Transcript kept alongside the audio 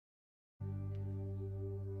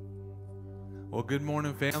Well, good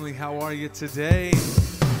morning, family. How are you today?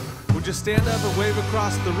 Would you stand up and wave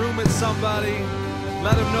across the room at somebody?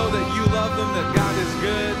 Let them know that you love them, that God is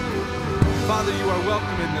good. Father, you are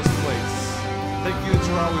welcome in this place. Thank you that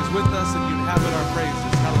you're always with us and you inhabit our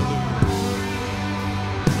praises. Hallelujah.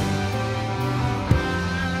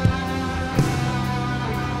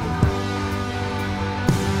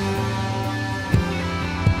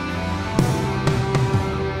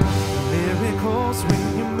 Miracles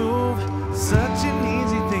when you move, such an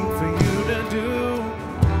easy thing for you to do.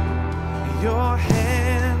 Your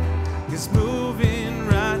hand is moving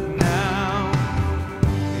right now.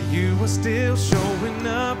 You are still showing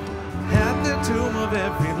up at the tomb of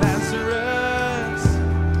every Lazarus.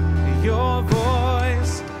 Your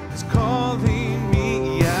voice is calling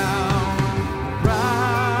me out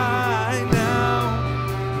right now,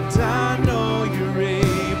 and I know you're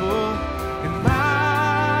able, and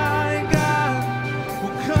my God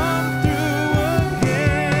will come through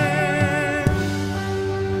again.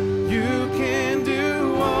 You can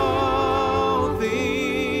do all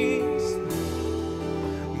things.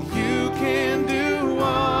 You can do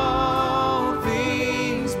all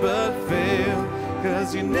things but fail,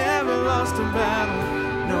 'cause you never lost a battle.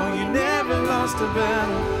 No, you never lost a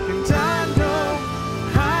battle. And I know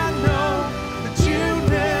that you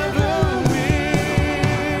never will.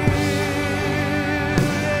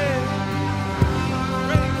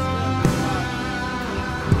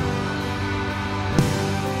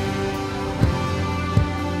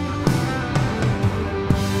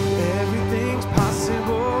 Everything's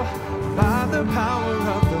possible by the power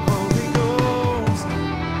of the Holy Ghost.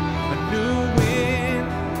 A new wind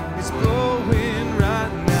is blowing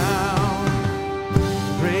right now,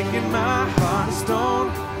 breaking my heart of stone,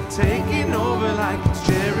 taking over like it's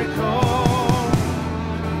Jericho.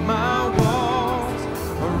 My walls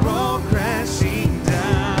are all crashing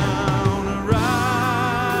down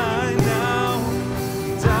right now,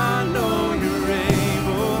 and I know you're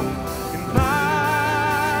able, and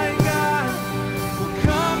my God will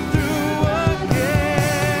come through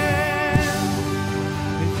again.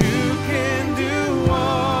 You can do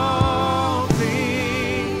all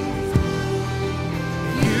things.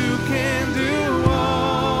 You can do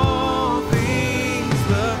all things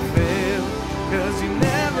but fail, 'cause you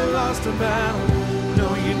never lost a battle. No,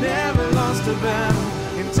 you never lost a battle.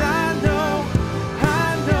 And I know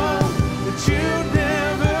that you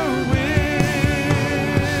never will.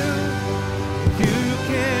 You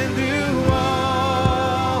can do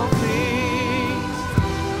all things.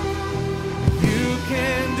 You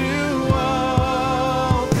can do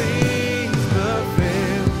all things but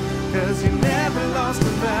fail, 'cause you never lost a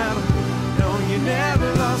battle. No, you never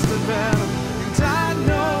lost a battle. And I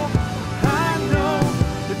know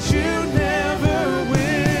that you never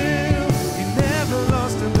will. You never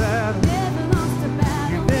lost a battle. Never lost a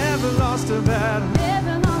battle. You never lost a battle.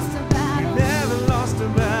 Never lost a You battle. never lost a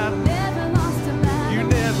battle. Never lost a battle. You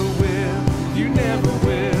never will. You never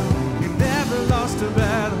will. You never lost a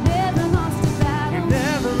battle. Never lost a battle. You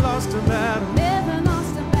never lost a battle. Never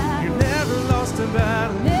lost a battle. You never lost a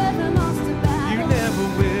battle. Never lost a battle. You never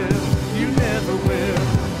will. You never will.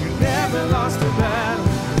 You never lost a battle.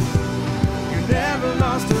 You never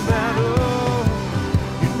lost a battle.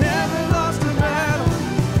 You never lost a battle.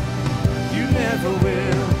 You never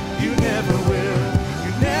will. You never will.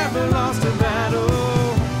 You never lost a battle.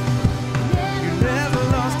 You never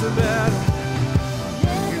lost a battle.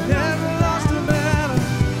 You never lost a battle.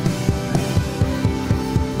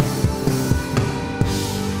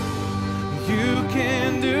 You can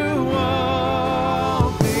do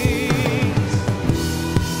all things.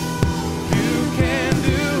 You can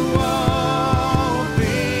do all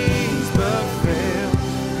things but fail,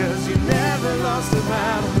 'cause you never lost a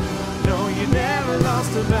battle. No, you never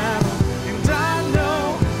lost a battle. And I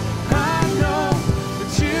know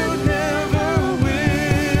that you never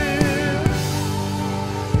will.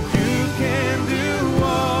 You can do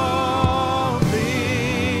all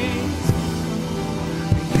things.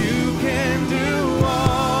 You can do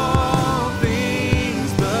all things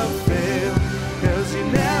but fail, 'cause you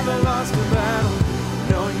never lost a battle.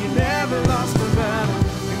 No, you never lost a battle.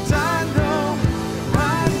 And I know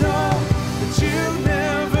that you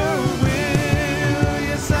never will.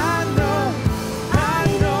 Yes, I know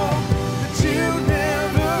that you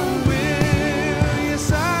never will. Yes,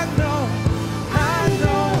 I know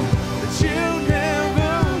that you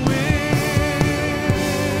never will.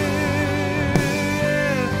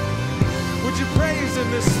 Would you praise him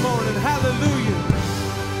this morning? Hallelujah.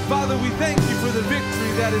 Father, we thank you for the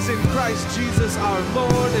victory that is in Christ Jesus, our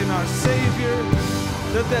Lord and our Savior.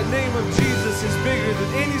 That name of Jesus is bigger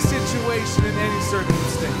than any situation and any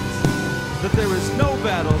circumstance. that there is no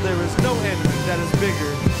battle, there is no enemy that is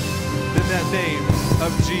bigger than that name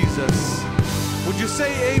of Jesus. Would you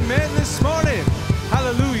say amen this morning?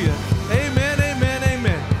 Hallelujah. Amen, amen,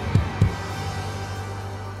 amen.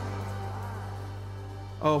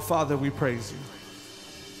 Oh, Father, we praise you.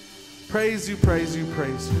 Praise you, praise you,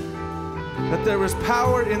 praise you. That there is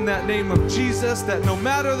power in that name of Jesus, that no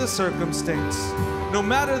matter the circumstance, no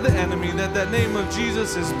matter the enemy, that name of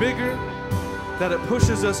Jesus is bigger, that it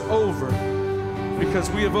pushes us over because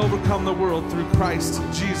we have overcome the world through Christ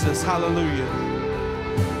Jesus. Hallelujah.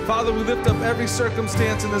 Father, we lift up every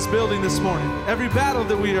circumstance in this building this morning, every battle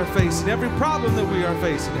that we are facing, every problem that we are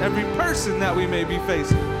facing, every person that we may be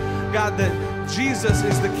facing. God, that Jesus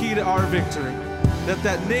is the key to our victory,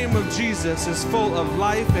 that name of Jesus is full of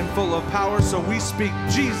life and full of power, so we speak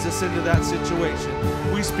Jesus into that situation.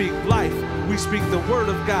 We speak life. We speak the word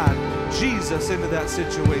of God, Jesus, into that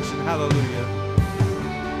situation. Hallelujah.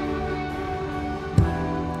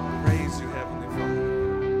 Praise you, Heavenly Father.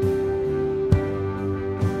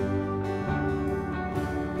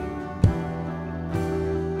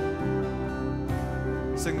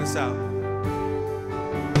 Sing this out.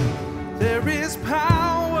 There is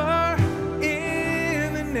power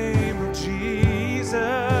in the name of Jesus.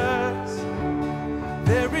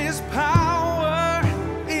 There is power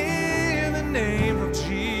in the name of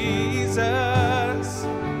Jesus.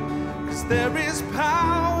 'Cause there is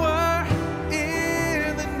power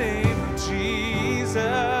in the name of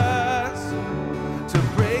Jesus to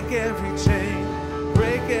break every chain,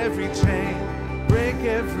 break every chain, break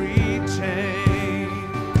every chain.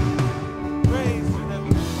 Praise you,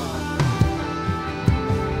 Heavenly Father.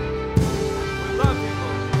 We love you,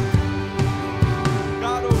 Lord.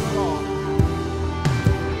 God over all.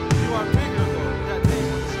 You are bigger, Lord, that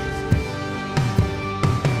name of Jesus.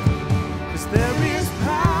 'Cause there is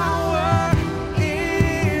power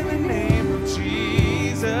in the name of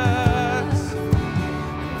Jesus.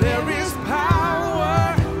 There is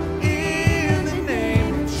power in the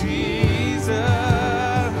name of Jesus.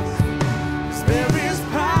 'Cause there is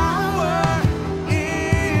power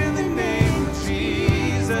in the name of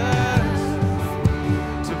Jesus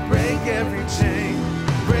to break every chain,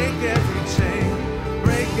 break every chain,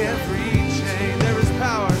 break every chain. There is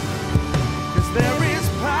power. 'Cause there is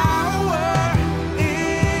power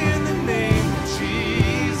in the name of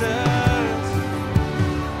Jesus.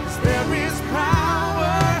 'Cause there is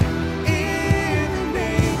power in the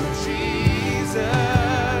name of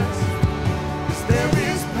Jesus. 'Cause there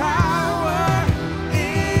is power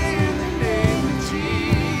in the name of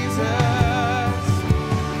Jesus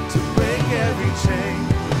to break every chain,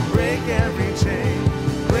 break every chain,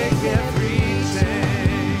 break every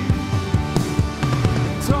chain.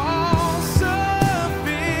 And all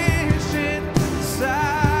sufficient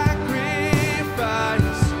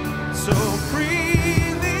sacrifice, so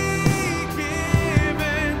freely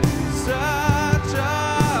given, such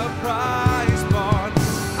a price bought,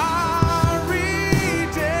 our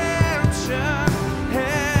redemption,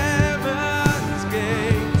 heaven's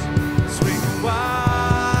gates swing wide.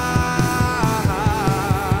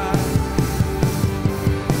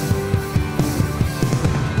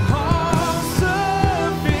 All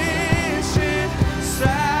sufficient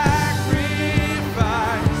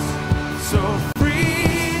sacrifice, so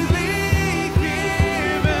freely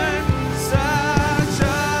given, such a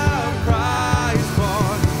price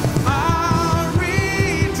bought, our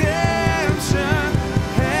redemption,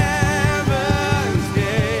 heaven's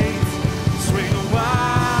gates swing wide.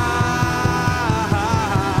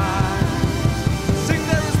 Sing,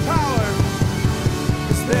 there is power.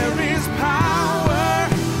 'Cause there is power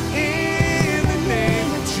in the name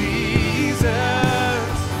of Jesus.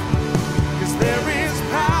 'Cause there is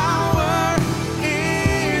power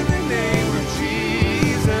in the name of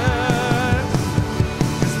Jesus.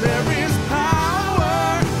 'Cause there is power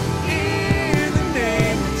in the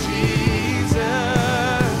name of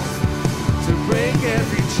Jesus to break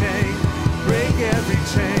every chain, break every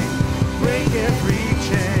chain, break every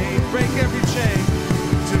chain, break every chain,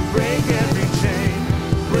 to break every chain,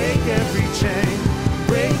 break every chain,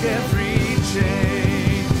 break every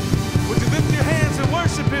chain. Would you lift your hands and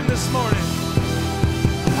worship Him this morning?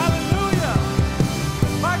 Hallelujah!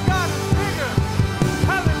 My God is bigger.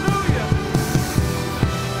 Hallelujah!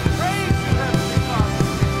 Praise you, Heavenly Father,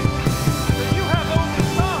 that you have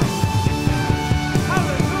overcome.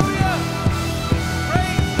 Hallelujah!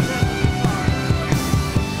 Praise you, Heavenly Father.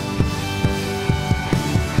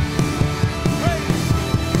 Praise you.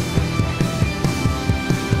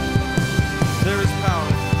 There is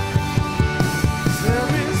power. There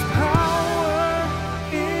is power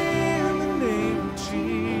in the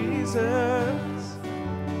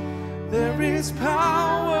There is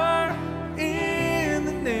power in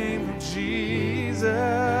the name of Jesus.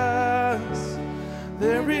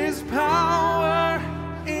 There is power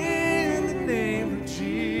in the name of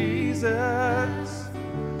Jesus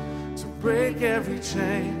to break every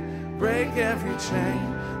chain, break every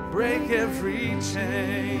chain, break every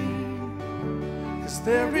chain. 'Cause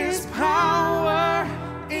there is power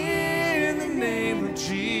in the name of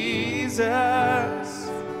Jesus.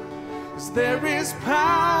 'Cause there is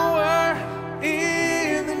power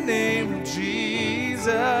in the name of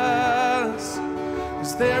Jesus.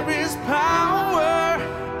 'Cause there is power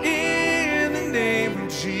in the name of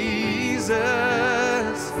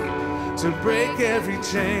Jesus to break every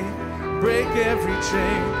chain, break every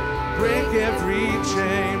chain, break every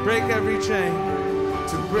chain, break every chain,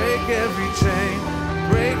 to break every chain,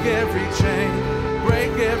 break every chain,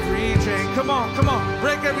 break every chain. Come on, come on,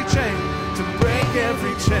 break every chain, to break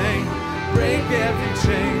every chain, break every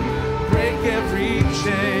chain, break every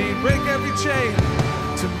chain, break every chain,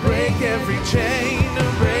 to break every chain, to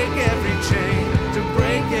break every chain, to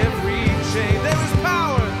break every chain. There is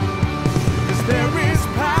power, 'cause there is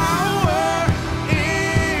power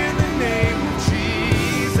in the name of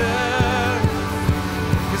Jesus.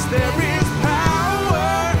 'Cause there is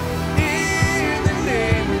power in the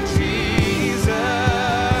name of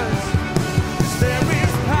Jesus. 'Cause there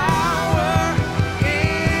is power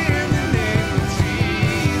in the name of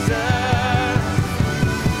Jesus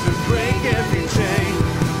to break every chain,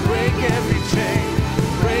 break every chain,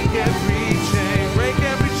 break every chain, break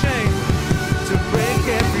every chain, to break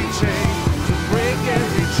every chain, to break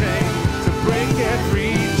every chain, to break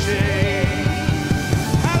every chain.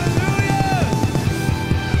 Hallelujah!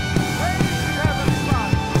 Praise you, Heavenly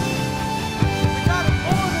Father. We got it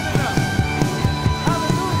more than enough.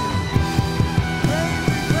 Hallelujah! Praise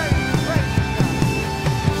you, praise you, praise you, God.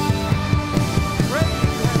 Praise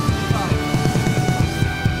you, Heavenly Father.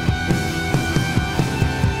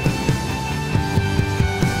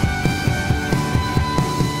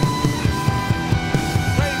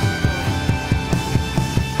 Praise you, Lord.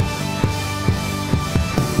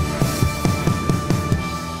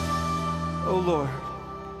 Oh Lord,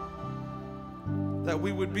 that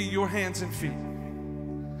we would be your hands and feet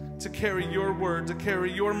to carry your word, to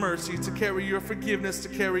carry your mercy, to carry your forgiveness, to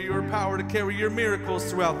carry your power, to carry your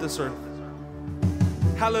miracles throughout this earth.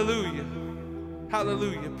 Hallelujah.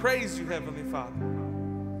 Hallelujah. Praise you, Heavenly Father.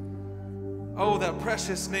 Oh, that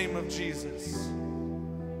precious name of Jesus.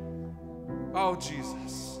 Oh,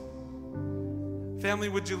 Jesus. Family,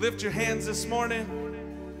 would you lift your hands this morning?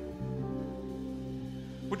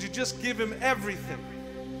 Would you just give him everything?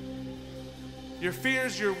 Your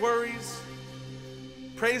fears, your worries.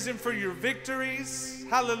 Praise him for your victories.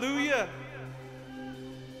 Hallelujah.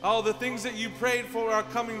 All the things that you prayed for are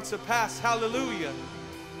coming to pass. Hallelujah.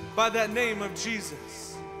 By that name of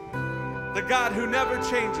Jesus. The God who never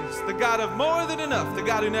changes. The God of more than enough. The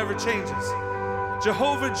God who never changes.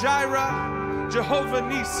 Jehovah Jireh. Jehovah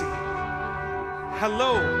Nisi.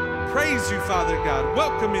 Hello. Praise you, Father God.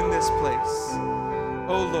 Welcome in this place.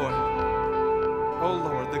 Oh Lord. Oh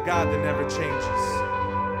Lord, the God that never changes.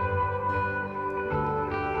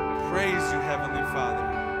 Praise you, Heavenly Father.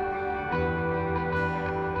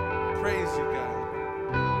 Praise you, God.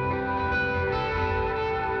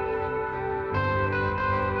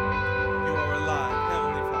 You are alive,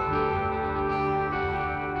 Heavenly Father.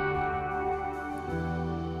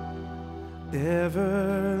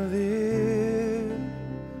 Ever living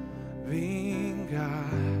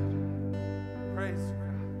God. Praise you, God.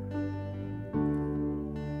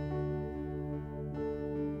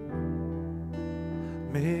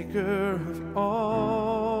 Maker of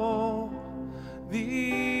all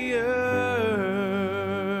the earth,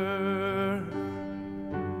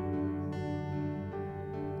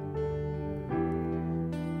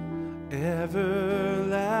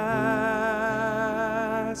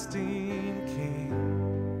 everlasting King,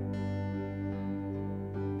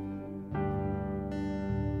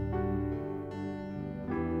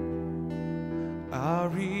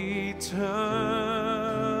 our eternal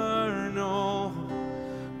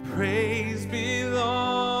praise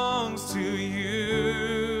belongs to you.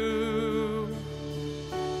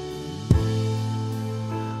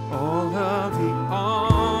 All of the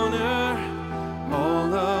honor,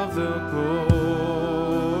 all of the glory.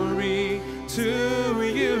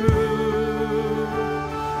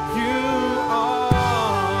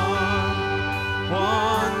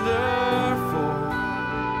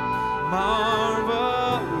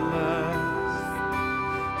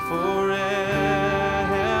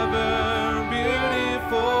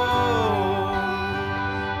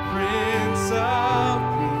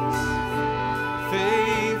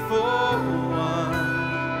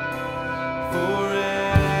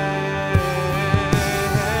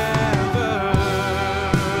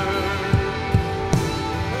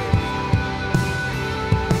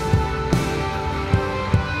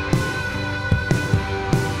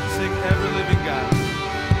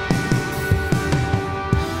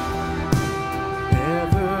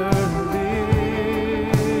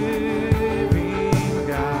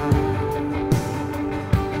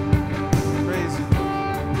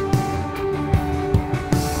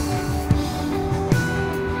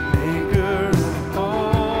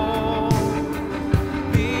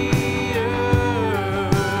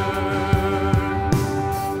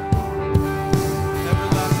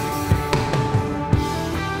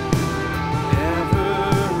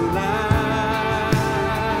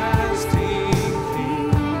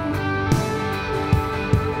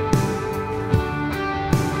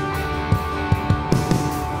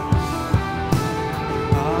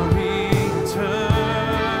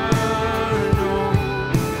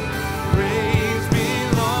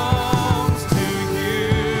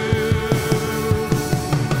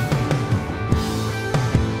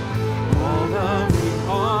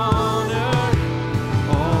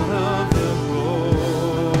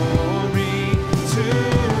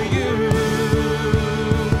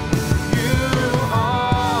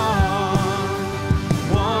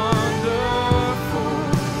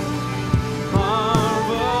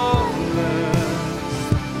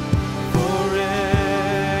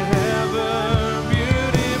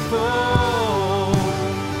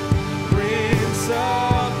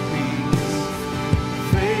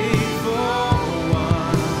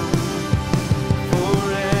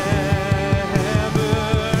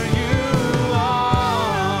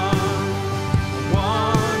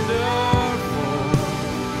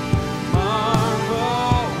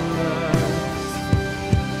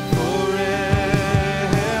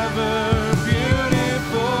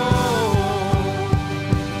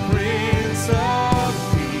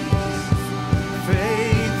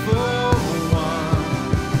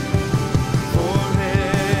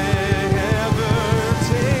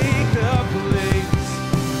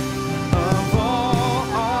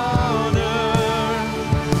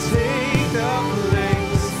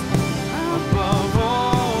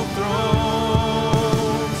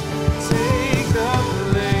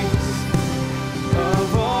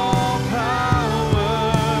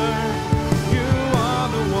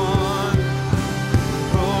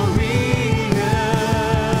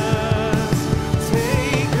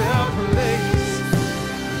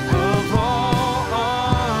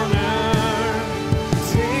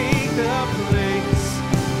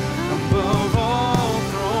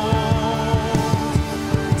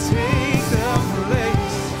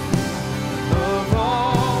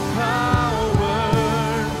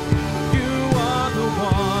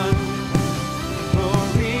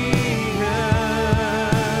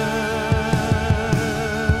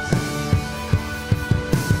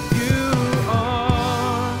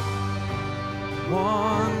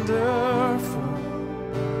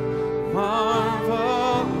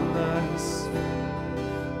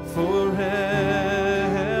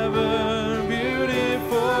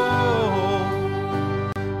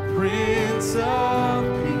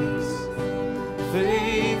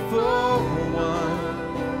 faithful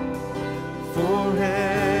one, forever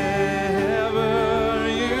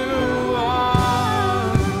you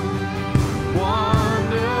are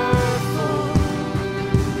wonderful,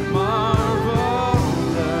 marvelous,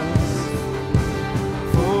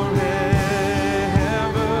 forever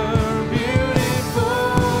beautiful,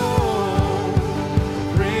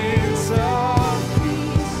 Prince of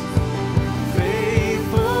Peace,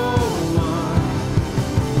 faithful one,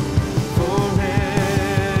 forever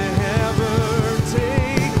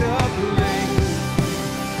take the place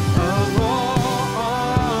of all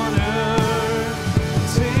honor,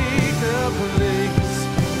 take the place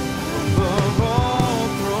above all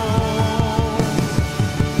thrones,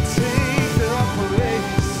 take the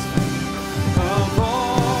place of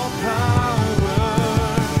all power.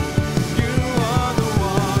 You are the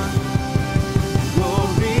one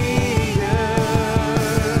glorious.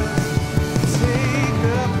 Take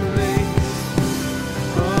the place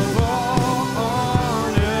of all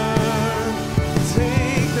honor.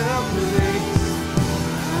 Take the place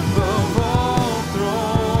above all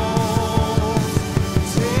thrones.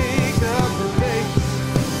 Take the place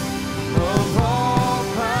of all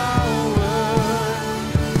power.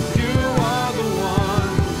 You are the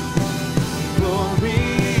one glorious.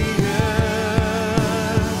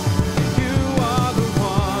 You are the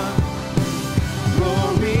one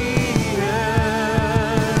glorious.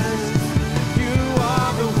 You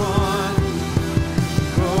are the one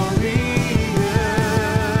glorious.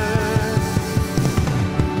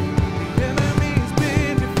 The enemy's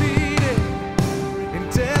been defeated, and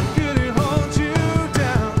death couldn't hold you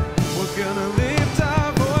down. We're gonna lift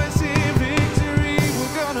our voice in victory.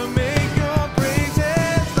 We're gonna make your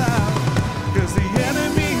praises loud. 'Cause the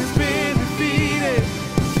enemy has been defeated,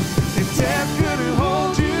 and death couldn't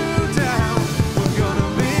hold you down. We're gonna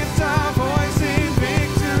lift our voice in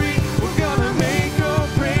victory. We're gonna make your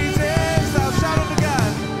praises loud. Shout unto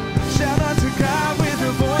God. Shout unto God with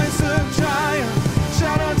a voice of triumph.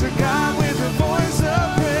 Shout unto God with a voice of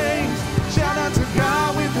praise. Shout unto God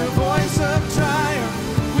with a voice of triumph.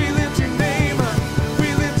 We lift your name up. We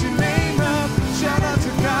lift your name up. Shout unto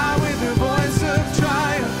God with a voice of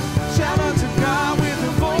triumph. Shout unto God with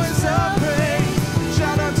a voice of praise.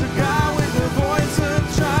 Shout unto God with a voice of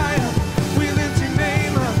triumph. We lift your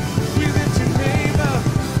name up. We lift your name up.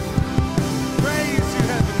 Praise you,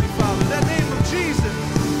 Heavenly Father. That name of Jesus.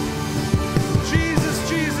 Jesus,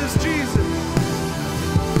 Jesus, Jesus.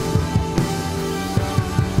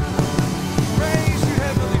 Praise you,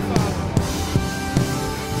 Heavenly Father.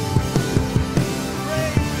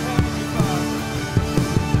 Praise you, Heavenly Father.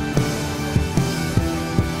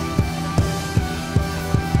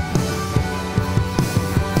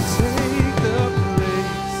 Take the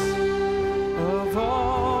place of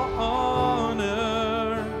all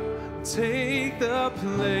honor. Take the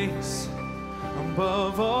place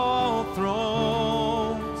above all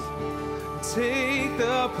thrones. Take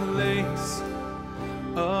the place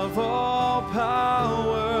of all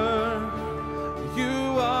power.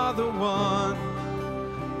 You are the one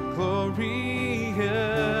glorious.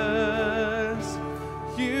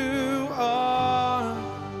 You are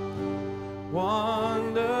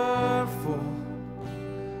wonderful,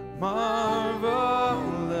 marvelous,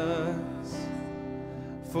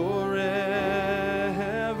 forever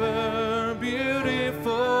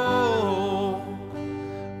beautiful,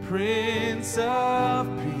 Prince of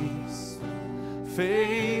Peace,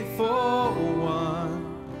 faithful one,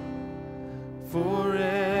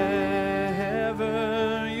 forever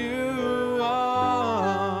you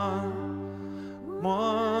are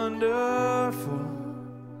wonderful,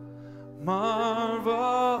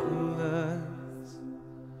 marvelous,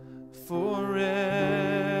 forever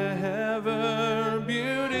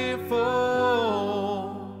beautiful,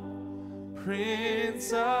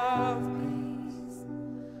 Prince of Peace,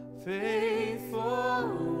 faithful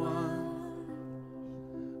one,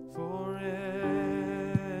 forever.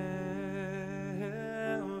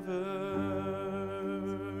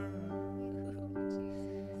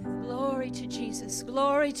 Glory to Jesus.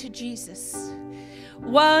 Glory to Jesus.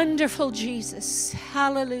 Wonderful Jesus.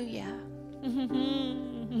 Hallelujah.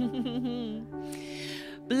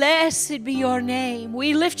 Blessed be your name.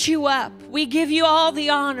 We lift you up. We give you all the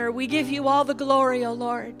honor. We give you all the glory, O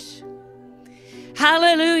Lord.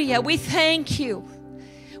 Hallelujah. We thank you.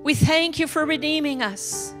 We thank you for redeeming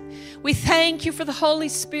us. We thank you for the Holy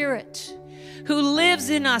Spirit who lives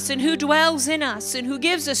in us and who dwells in us and who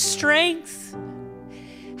gives us strength.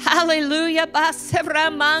 Hallelujah.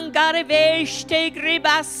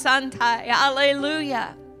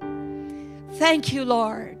 Hallelujah. Thank you,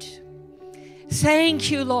 Lord. Thank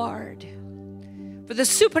you, Lord, for the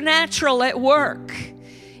supernatural at work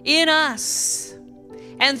in us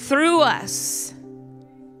and through us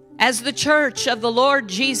as the church of the Lord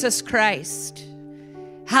Jesus Christ.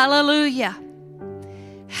 Hallelujah.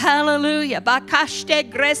 Hallelujah. Bakashte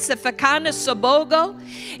grese fakana sobogo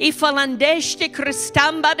ifalandeshte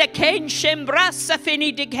kristamba de kenshem brasa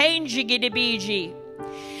fini de kenji gidibiji.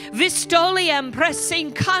 Vistoliam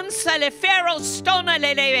pressing cansale fero stona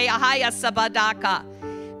lele ahaya sabadaka.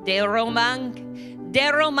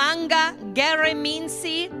 Deromanga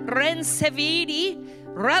gereminsi rensevidi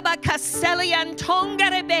rabakaselian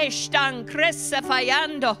tongarebeshtan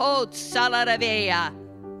cresefayando hot salaravea.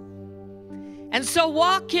 And so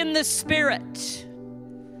walk in the Spirit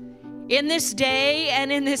in this day and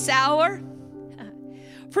in this hour.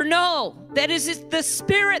 For know that it is the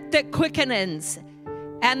Spirit that quickeneth,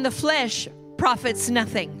 and the flesh profits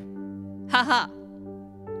nothing.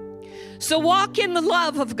 So walk in the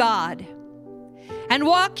love of God and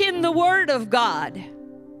walk in the Word of God,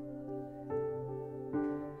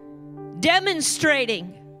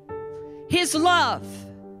 demonstrating His love,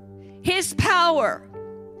 His power,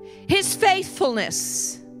 His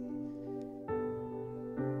faithfulness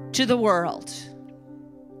to the world.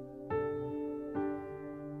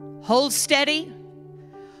 Hold steady,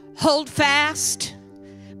 hold fast,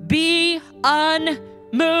 be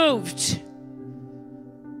unmoved.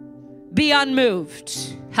 Be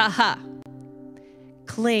unmoved.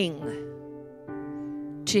 Cling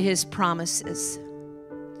to His promises.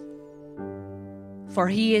 For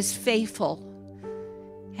He is faithful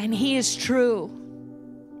and He is true.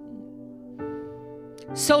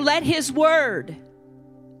 So let His word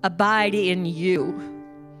abide in you.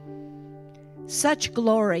 Such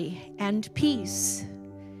glory and peace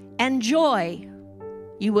and joy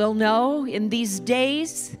you will know in these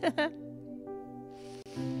days.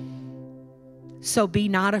 So be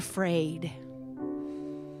not afraid.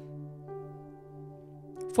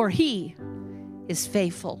 For He is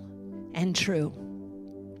faithful and true.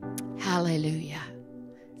 Hallelujah.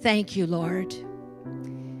 Thank you, Lord.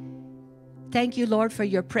 Thank you, Lord, for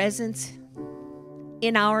your presence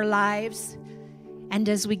in our lives and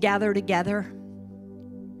as we gather together.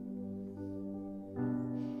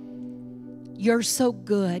 You're so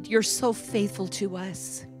good. You're so faithful to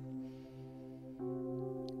us.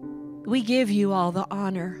 We give you all the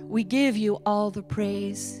honor. We give you all the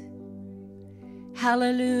praise.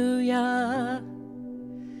 Hallelujah.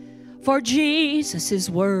 For Jesus is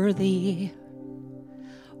worthy.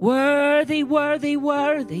 Worthy, worthy,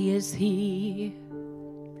 worthy is He.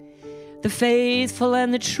 The faithful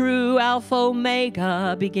and the true Alpha,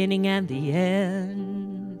 Omega, beginning and the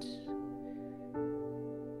end.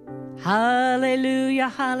 Hallelujah,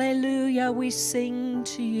 hallelujah, we sing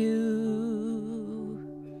to you.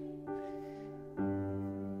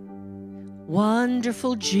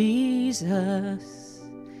 Wonderful Jesus,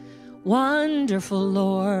 wonderful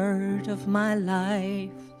Lord of my life.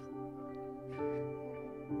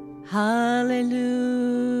 Hallelujah,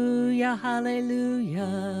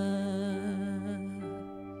 hallelujah.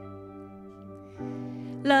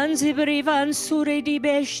 Lanzi brivan sure di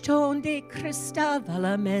beston de cristava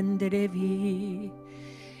la menderevi.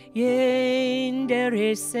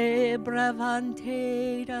 Yendere se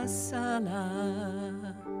bravante da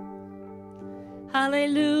sala.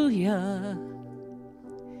 Hallelujah.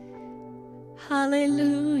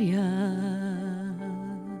 Hallelujah.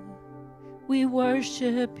 We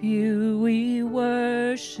worship you, we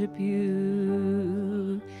worship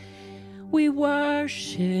you. We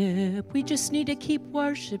worship. We just need to keep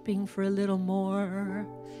worshiping for a little more.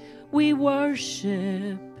 We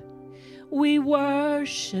worship. We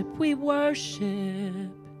worship. We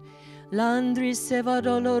worship. Landri seva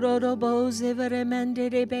doloro boze veremende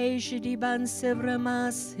de beige di ban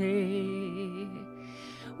sevremase.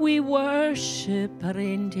 We worship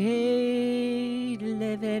parente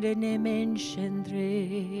leverne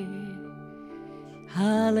menschendre.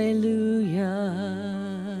 Hallelujah.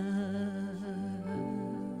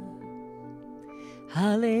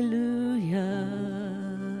 Hallelujah.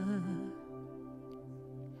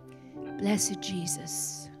 Blessed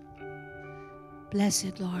Jesus.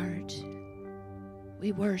 Blessed Lord.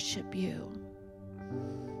 We worship you.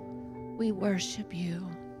 We worship you.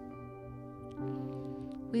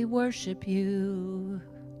 We worship you.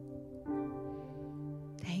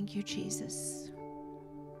 Thank you, Jesus.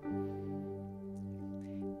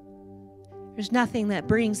 There's nothing that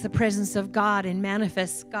brings the presence of God and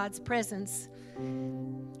manifests God's presence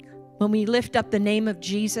when we lift up the name of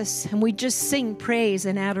Jesus and we just sing praise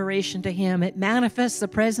and adoration to Him. It manifests the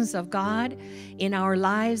presence of God in our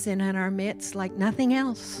lives and in our midst like nothing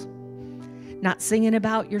else. Not singing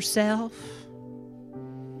about yourself,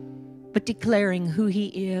 but declaring who he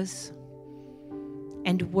is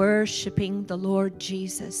and worshiping the Lord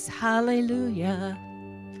Jesus. Hallelujah.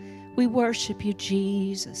 We worship you,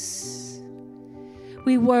 Jesus.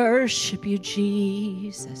 We worship you,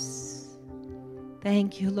 Jesus.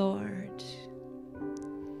 Thank you, Lord.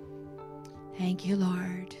 Thank you,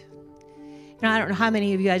 Lord. You know, I don't know how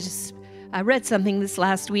many of you, I read something this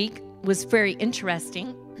last week. It was very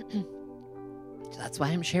interesting. So that's why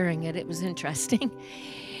I'm sharing it. It was interesting.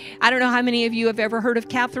 I don't know how many of you have ever heard of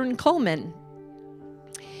Catherine Coleman.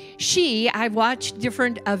 I watched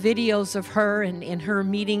different videos of her and in her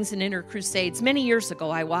meetings and in her crusades. Many years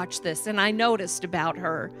ago, I watched this, and I noticed about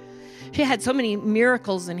her. She had so many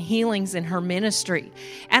miracles and healings in her ministry.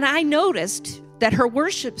 And I noticed that her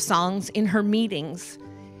worship songs in her meetings,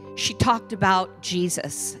 she talked about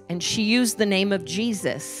Jesus, and she used the name of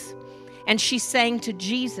Jesus. And she sang to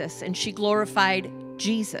Jesus, and she glorified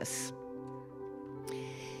Jesus.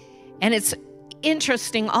 And it's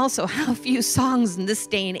interesting also how few songs in this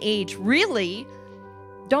day and age really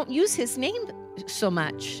don't use his name so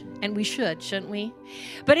much. And we should, shouldn't we?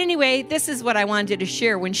 But anyway, this is what I wanted to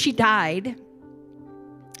share. When she died,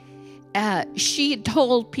 she had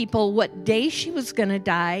told people what day she was going to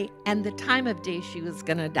die and the time of day she was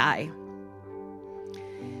going to die.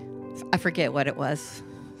 I forget what it was.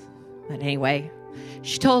 But anyway,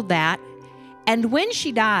 she told that. And when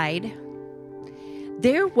she died,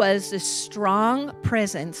 there was a strong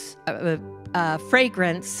presence,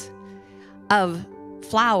 fragrance of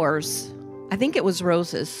flowers. I think it was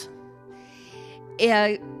roses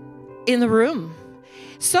in the room.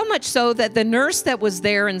 So much so that the nurse that was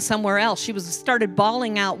there and somewhere else, started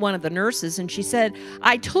bawling out, one of the nurses, and she said,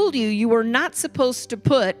 I told you, you were not supposed to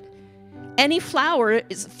put any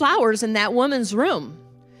flowers in that woman's room.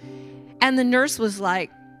 And the nurse was like,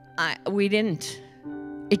 we didn't.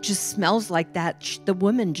 It just smells like that. The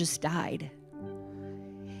woman just died.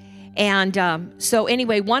 And so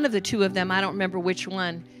anyway, one of the two of them, I don't remember which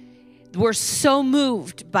one, were so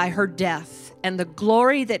moved by her death and the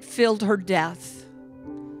glory that filled her death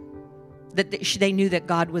that they knew that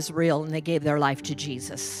God was real, and they gave their life to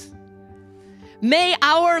Jesus. May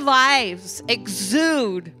our lives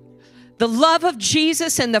exude the love of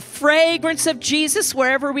Jesus and the fragrance of Jesus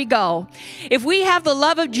wherever we go. If we have the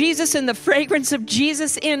love of Jesus and the fragrance of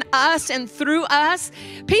Jesus in us and through us,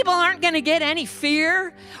 people aren't going to get any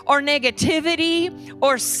fear or negativity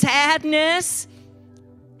or sadness.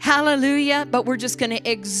 Hallelujah. But we're just going to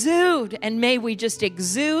exude, and may we just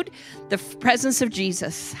exude the presence of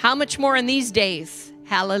Jesus. How much more in these days?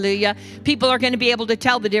 Hallelujah. People are going to be able to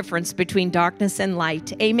tell the difference between darkness and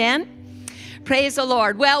light. Amen. Praise the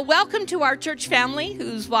Lord. Well, welcome to our church family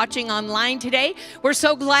who's watching online today. We're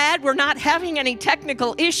so glad we're not having any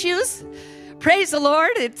technical issues. Praise the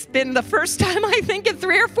Lord. It's been the first time, I think, in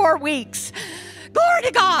 3 or 4 weeks. Glory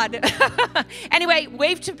to God. Anyway,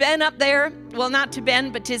 wave to Ben up there. Well, not to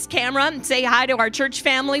Ben, but to his camera, and say hi to our church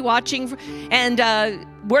family watching and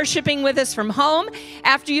worshiping with us from home.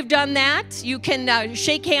 After you've done that, you can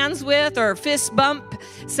shake hands with or fist bump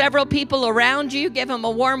several people around you. Give them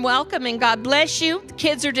a warm welcome, and God bless you. The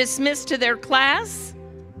kids are dismissed to their class.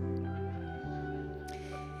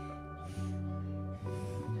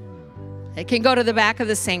 They can go to the back of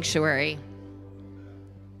the sanctuary.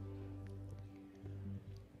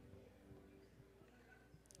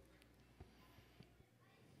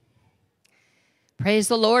 Praise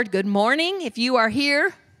the Lord. Good morning. If you are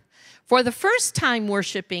here for the first time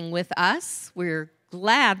worshiping with us, we're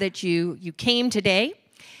glad that you came today.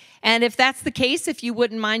 And if that's the case, if you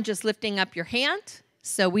wouldn't mind just lifting up your hand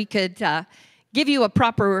so we could give you a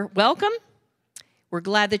proper welcome. We're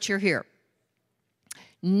glad that you're here.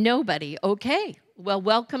 Nobody. Okay. Well,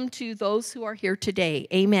 welcome to those who are here today.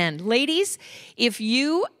 Amen. Ladies, if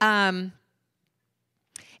you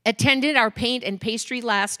attended our paint and pastry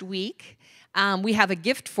last week, we have a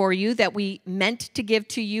gift for you that we meant to give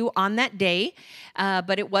to you on that day,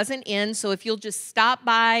 but it wasn't in. So if you'll just stop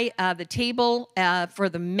by the table for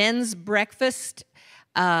the men's breakfast,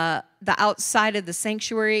 the outside of the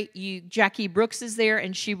sanctuary, Jackie Brooks is there,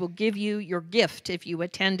 and she will give you your gift if you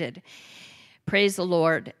attended. Praise the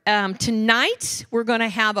Lord. Tonight, we're going to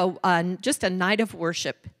have just a night of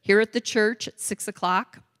worship here at the church at 6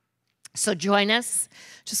 o'clock. So join us.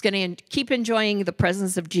 Just going to keep enjoying the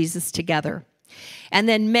presence of Jesus together. And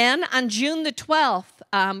then men, on June the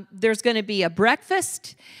 12th, there's going to be a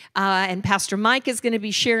breakfast, and Pastor Mike is going to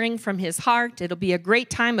be sharing from his heart. It'll be a great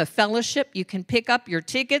time of fellowship. You can pick up your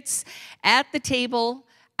tickets at the table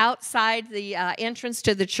outside the entrance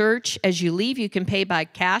to the church. As you leave, you can pay by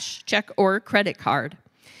cash, check, or credit card.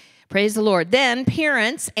 Praise the Lord. Then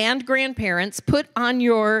parents and grandparents, put on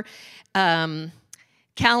your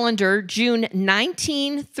calendar June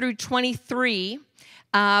 19 through 23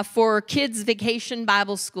 for Kids Vacation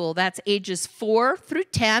Bible School. That's ages 4 through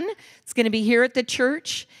 10. It's going to be here at the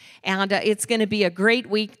church, and it's going to be a great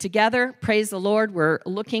week together. Praise the Lord. We're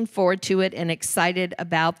looking forward to it and excited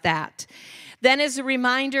about that. Then as a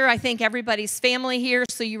reminder, I think everybody's family here,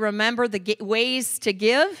 so you remember the ways to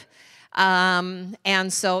give.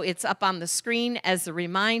 And so it's up on the screen as a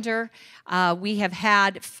reminder. We have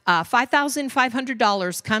had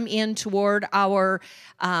 $5,500 come in toward our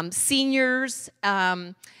seniors,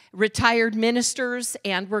 retired ministers,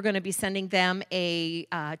 and we're going to be sending them a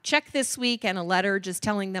check this week and a letter just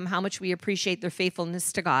telling them how much we appreciate their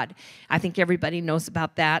faithfulness to God. I think everybody knows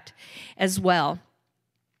about that as well.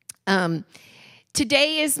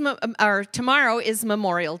 Tomorrow is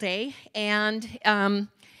Memorial Day, and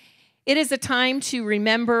it is a time to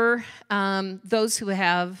remember those who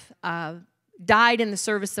have died in the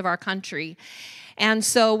service of our country. And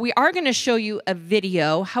so we are going to show you a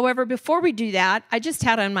video. However, before we do that, I just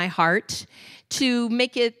had on my heart to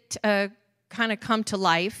make it kind of come to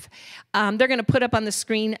life. They're going to put up on the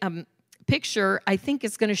screen a picture. I think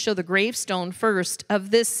it's going to show the gravestone first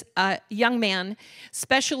of this young man,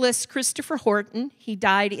 Specialist Christopher Horton. He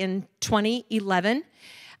died in 2011.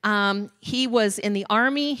 He was in the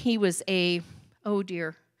Army. He was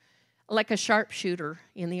like a sharpshooter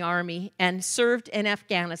in the Army and served in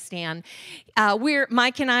Afghanistan.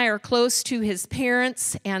 Mike and I are close to his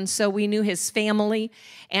parents, and so we knew his family.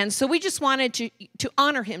 And so we just wanted to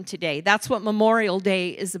honor him today. That's what Memorial Day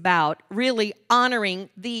is about, really honoring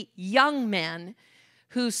the young men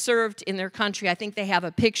who served in their country. I think they have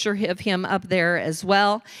a picture of him up there as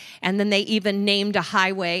well. And then they even named a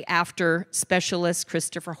highway after Specialist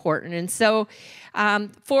Christopher Horton. And so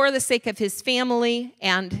for the sake of his family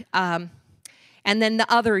and then the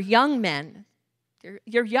other young men,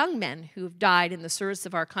 your young men who have died in the service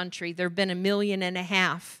of our country, there have been 1.5 million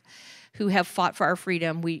who have fought for our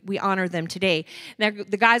freedom. We honor them today. Now,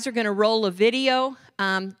 the guys are going to roll a video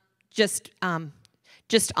just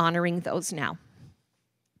honoring those now.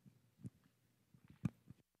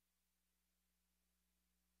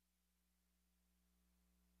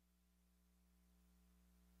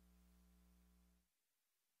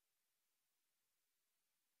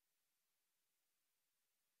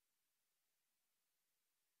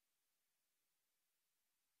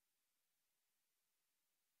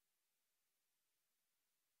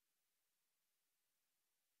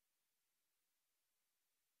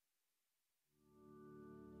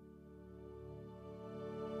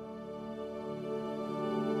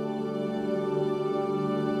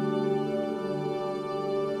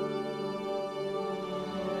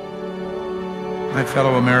 My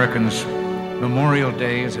fellow Americans, Memorial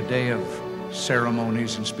Day is a day of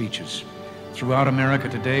ceremonies and speeches. Throughout America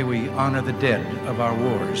today, we honor the dead of our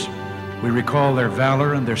wars. We recall their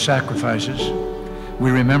valor and their sacrifices.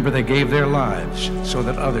 We remember they gave their lives so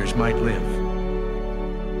that others might live.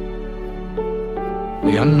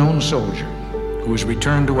 The unknown soldier who is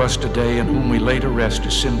returned to us today and whom we lay to rest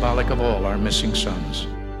is symbolic of all our missing sons.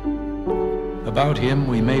 About him,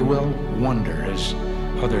 we may well wonder, as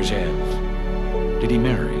others have. Did he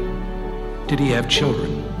marry? Did he have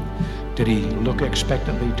children? Did he look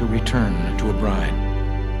expectantly to return to a bride?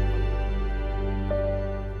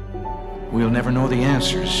 We'll never know the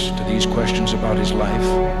answers to these questions about his life.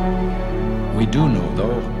 We do know,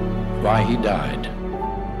 though, why he died.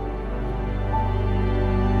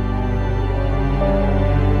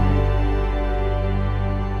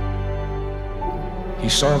 He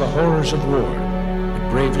saw the horrors of war, but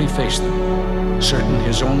bravely faced them, certain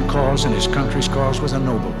his own cause and his country's cause was a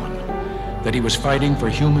noble one, that he was fighting for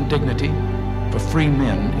human dignity, for free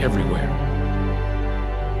men everywhere.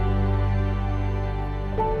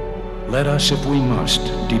 Let us, if we must,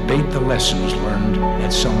 debate the lessons learned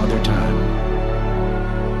at some other time.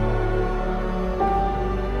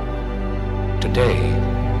 Today,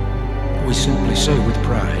 we simply say with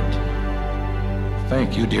pride,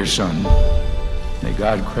 thank you, dear son. May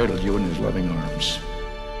God cradle you in his loving arms.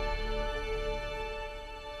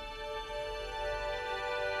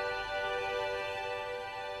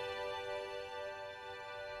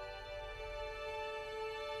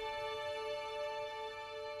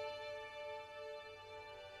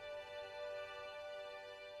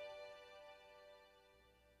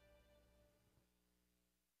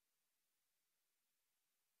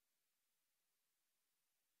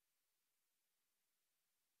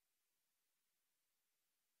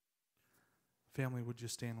 Family, would you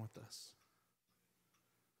stand with us?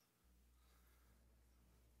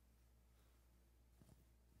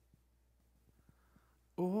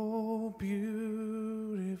 Oh,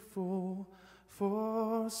 beautiful beautiful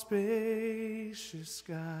for spacious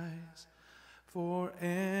skies, for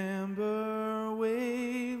amber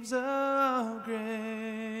waves of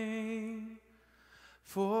grain,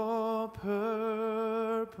 for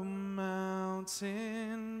purple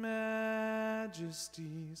mountain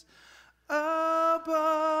majesties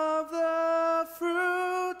above the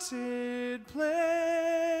fruited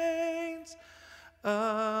plains.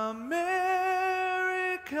 America,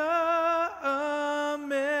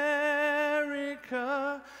 America,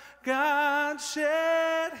 God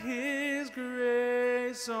shed his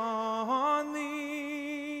grace on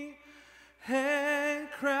thee and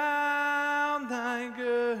crown thy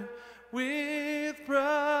good with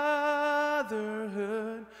brotherhood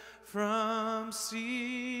from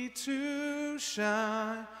sea to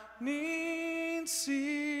shining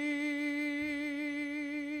sea.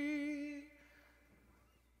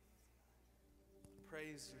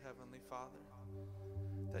 Praise you, Heavenly Father,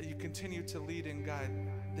 that you continue to lead and guide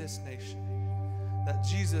this nation. That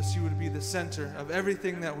Jesus, you would be the center of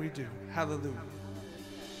everything that we do. Hallelujah.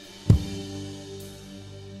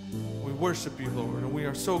 We worship you, Lord, and we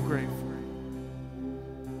are so grateful.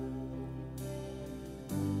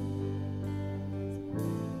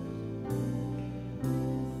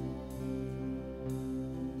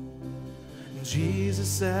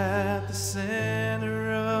 Jesus at the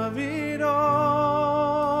center of it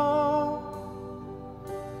all.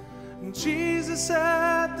 Jesus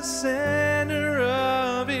at the center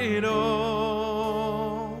of it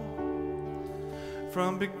all.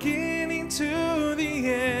 From beginning to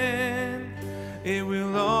the end, it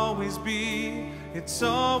will always be, it's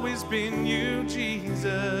always been you, Jesus.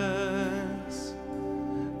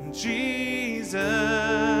 Jesus,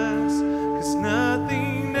 'cause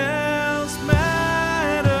nothing else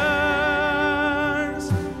matters,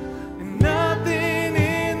 and nothing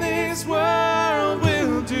in this world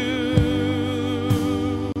will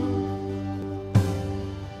do.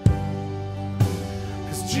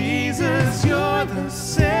 'Cause Jesus, you're the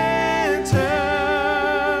center,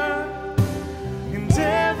 and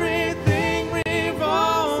everything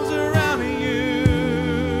revolves around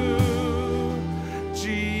you.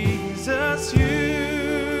 Jesus, you.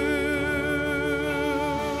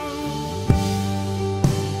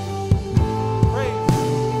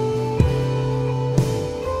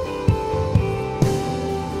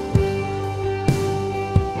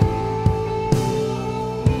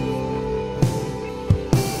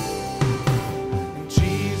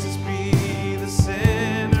 Jesus be the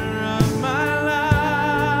center of my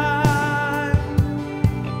life.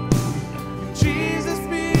 Jesus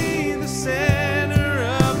be the center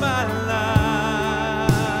of my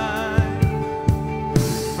life.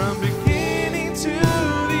 From beginning to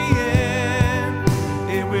the end,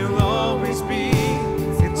 it will always be,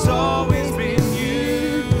 it's always been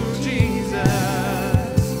you,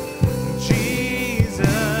 Jesus. Jesus,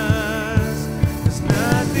 'cause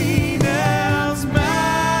nothing else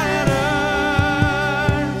matters,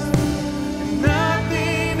 and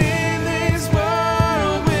nothing in this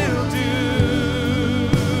world will do.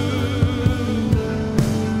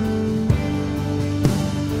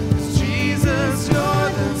 'Cause Jesus, you're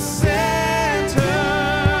the center,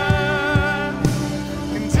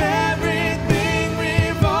 and everything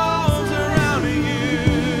revolves around you.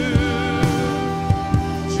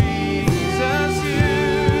 Jesus, you.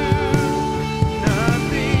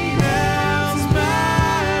 Nothing else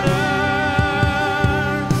matters.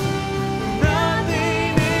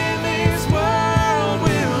 Nothing in this world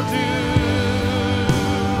will do.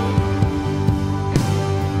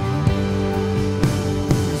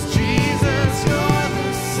 'Cause Jesus, you're the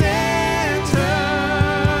center,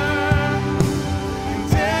 and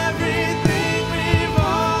everything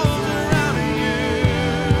revolves around you.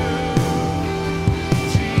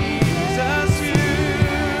 Jesus, you.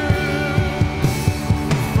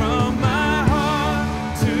 From my heart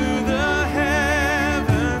to the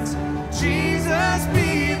heavens, Jesus be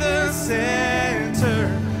the center.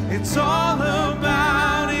 It's all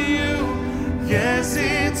about you. Yes,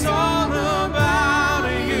 it's all about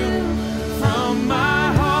you. From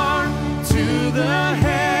my heart to the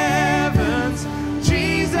heavens,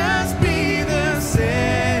 Jesus be the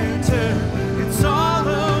center. It's all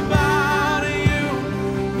about you.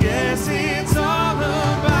 Yes, it's all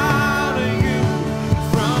about you.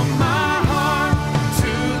 From my heart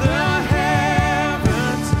to the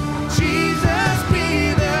heavens, Jesus be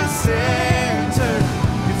the center.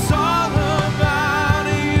 It's all about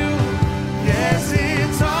you. Yes, it's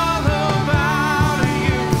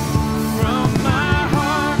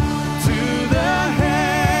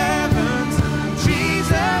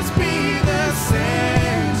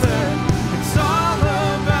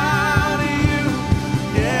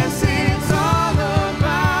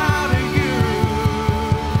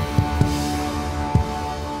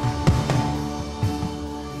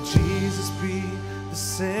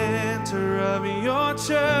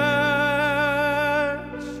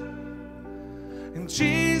And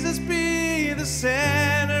Jesus be the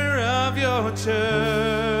center of your church.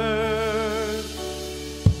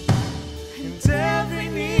 And every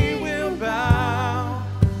knee will bow,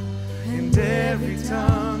 and every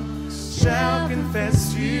tongue shall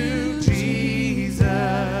confess you, Jesus,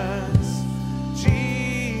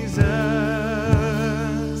 Jesus,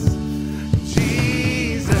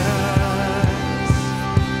 Jesus,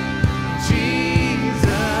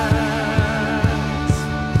 Jesus,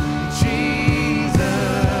 Jesus.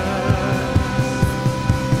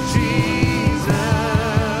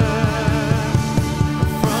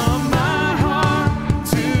 From my heart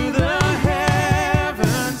to the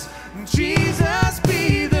heavens, Jesus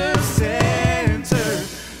be the center.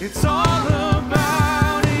 It's all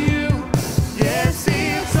about you. Yes,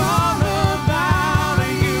 it's all about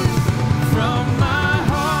you. From my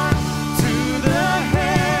heart to the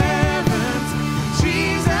heavens,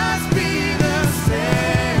 Jesus be the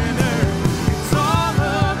center. It's all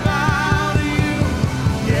about you.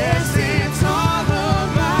 Yes, it's all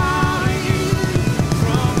about you.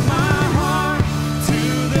 From my heart to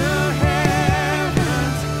the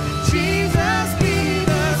heavens, Jesus be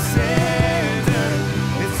the center.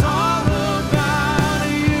 It's all about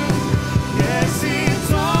you. Yes,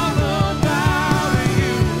 it's all about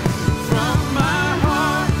you. From my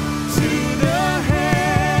heart to the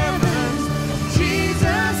heavens,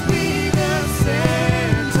 Jesus be the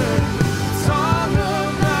center. It's all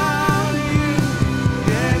about you.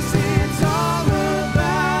 Yes, it's all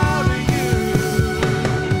about you.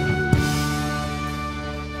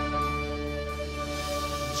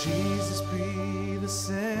 Jesus be the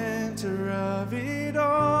center of it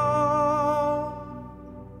all.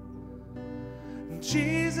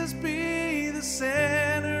 Jesus be the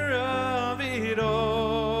center of it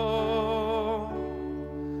all.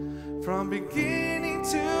 From beginning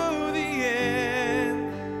to the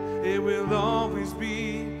end, it will always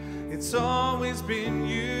be, it's always been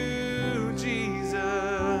you,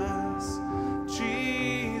 Jesus,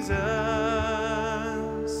 Jesus,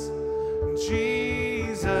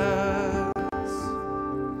 Jesus,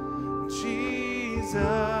 Jesus.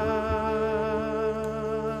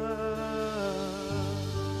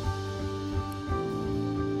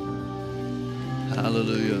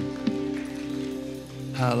 Hallelujah.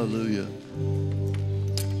 Hallelujah.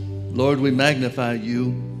 Lord, we magnify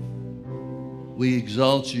you. We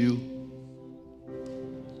exalt you.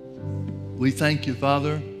 We thank you,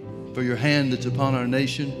 Father, for your hand that's upon our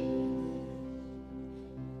nation.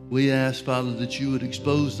 We ask, Father, that you would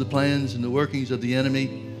expose the plans and the workings of the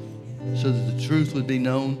enemy so that the truth would be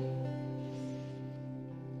known.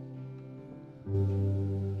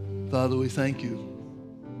 Father, we thank you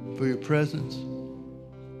for your presence.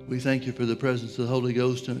 We thank you for the presence of the Holy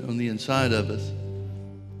Ghost on the inside of us.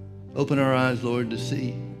 Open our eyes, Lord, to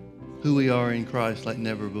see who we are in Christ like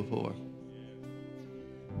never before.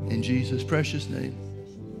 In Jesus' precious name,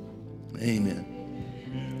 amen.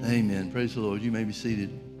 Amen. Praise the Lord. You may be seated.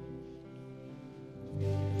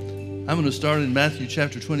 I'm going to start in Matthew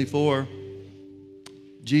chapter 24.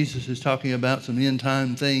 Jesus is talking about some end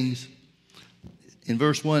time things. In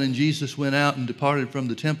verse 1, and Jesus went out and departed from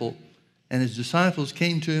the temple, and his disciples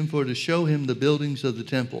came to him for to show him the buildings of the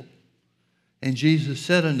temple. And Jesus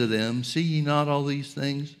said unto them, see ye not all these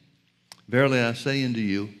things? Verily I say unto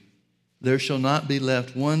you, there shall not be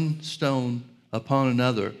left one stone upon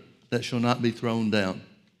another that shall not be thrown down.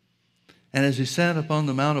 And as he sat upon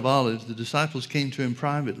the Mount of Olives, the disciples came to him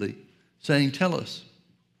privately, saying, tell us,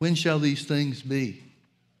 when shall these things be?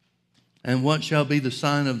 And what shall be the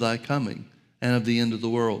sign of thy coming and of the end of the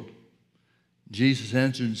world? Jesus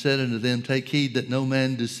answered and said unto them, take heed that no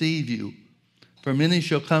man deceive you. For many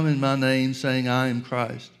shall come in my name, saying, I am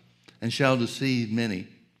Christ, and shall deceive many.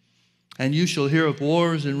 And you shall hear of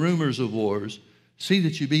wars and rumors of wars. See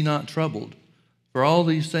that you be not troubled. For all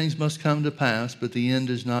these things must come to pass, but the end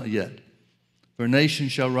is not yet. For nation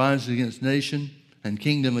shall rise against nation, and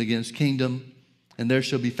kingdom against kingdom. And there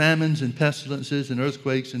shall be famines and pestilences and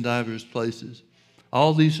earthquakes in divers places.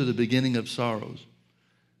 All these are the beginning of sorrows.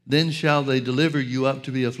 Then shall they deliver you up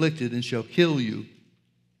to be afflicted, and shall kill you.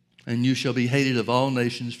 And you shall be hated of all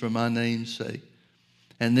nations for my name's sake.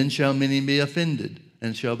 And then shall many be offended,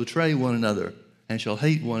 and shall betray one another, and shall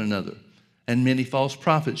hate one another. And many false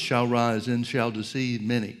prophets shall rise, and shall deceive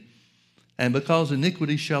many. And because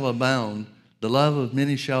iniquity shall abound, the love of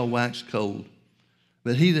many shall wax cold.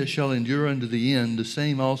 But he that shall endure unto the end, the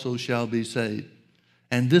same also shall be saved.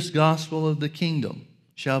 And this gospel of the kingdom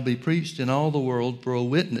shall be preached in all the world for a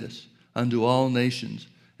witness unto all nations,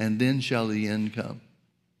 and then shall the end come.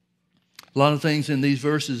 A lot of things in these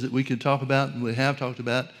verses that we could talk about, and we have talked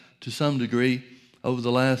about to some degree over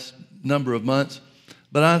the last number of months.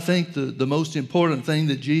 But I think the most important thing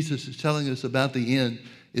that Jesus is telling us about the end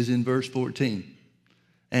is in verse 14.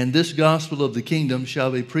 And this gospel of the kingdom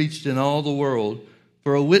shall be preached in all the world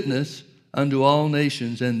for a witness unto all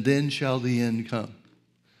nations, and then shall the end come.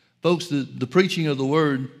 Folks, the preaching of the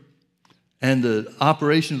word and the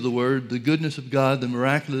operation of the word, the goodness of God, the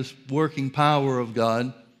miraculous working power of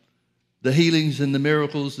God, the healings and the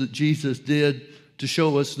miracles that Jesus did to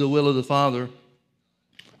show us the will of the Father,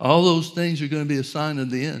 all those things are going to be a sign of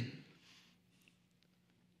the end.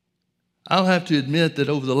 I'll have to admit that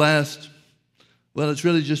over the last, it's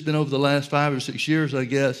really just been over the last 5 or 6 years, I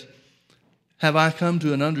guess, have I come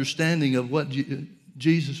to an understanding of what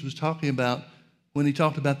Jesus was talking about when he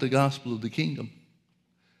talked about the gospel of the kingdom.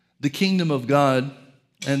 The kingdom of God,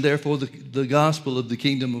 and therefore the gospel of the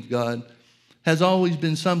kingdom of God, has always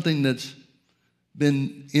been something that's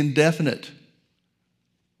been indefinite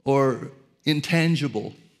or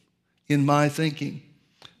intangible in my thinking.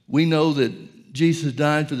 We know that Jesus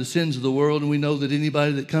died for the sins of the world, and we know that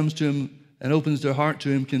anybody that comes to him and opens their heart to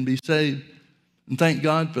him can be saved, and thank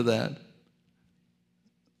God for that.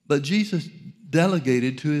 But Jesus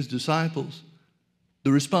delegated to his disciples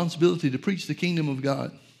the responsibility to preach the kingdom of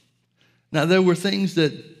God. Now, there were things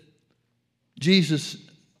that Jesus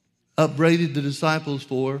upbraided the disciples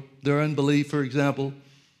for, their unbelief, for example.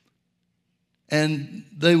 And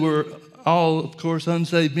they were all, of course,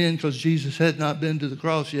 unsaved men because Jesus had not been to the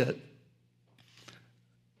cross yet.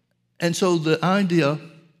 And so the idea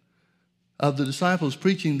of the disciples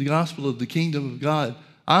preaching the gospel of the kingdom of God,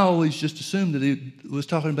 I always just assumed that he was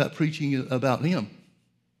talking about preaching about him.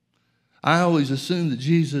 I always assumed that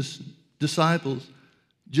Jesus' disciples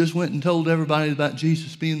just went and told everybody about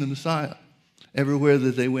Jesus being the Messiah everywhere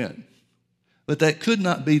that they went. But that could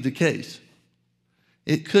not be the case.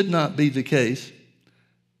 It could not be the case.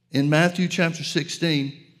 In Matthew chapter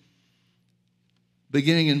 16,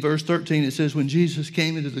 beginning in verse 13, it says, when Jesus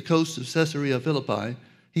came into the coast of Caesarea Philippi,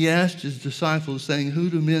 he asked his disciples, saying, who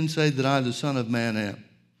do men say that I, the Son of Man, am?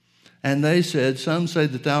 And they said, some say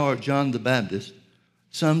that thou art John the Baptist,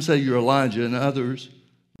 some say you're Elijah, and others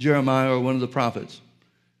Jeremiah or one of the prophets.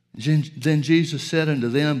 Then Jesus said unto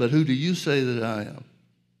them, but who do you say that I am?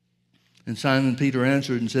 And Simon Peter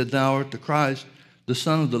answered and said, thou art the Christ, the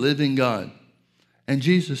Son of the living God. And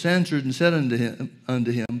Jesus answered and said unto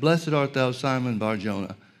him, blessed art thou, Simon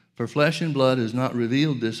Bar-Jonah, for flesh and blood has not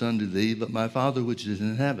revealed this unto thee, but my Father which is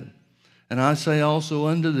in heaven. And I say also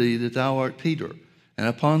unto thee that thou art Peter, and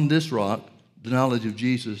upon this rock, the knowledge of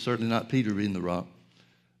Jesus, certainly not Peter being the rock,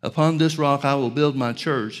 upon this rock I will build my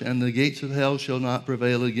church, and the gates of hell shall not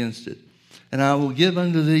prevail against it. And I will give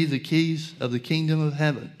unto thee the keys of the kingdom of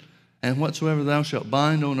heaven. And whatsoever thou shalt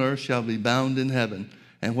bind on earth shall be bound in heaven,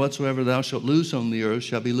 and whatsoever thou shalt loose on the earth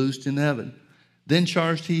shall be loosed in heaven. Then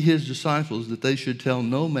charged he his disciples that they should tell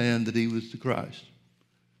no man that he was the Christ.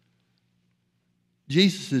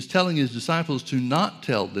 Jesus is telling his disciples to not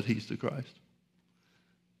tell that he's the Christ.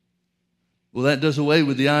 Well, that does away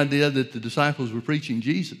with the idea that the disciples were preaching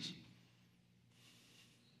Jesus.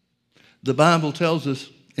 The Bible tells us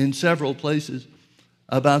in several places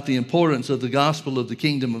about the importance of the gospel of the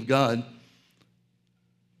kingdom of God.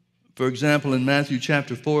 For example, in Matthew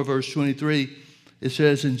chapter 4, verse 23, it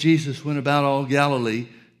says, and Jesus went about all Galilee,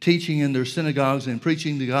 teaching in their synagogues and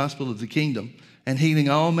preaching the gospel of the kingdom, and healing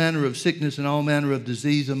all manner of sickness and all manner of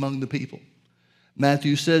disease among the people.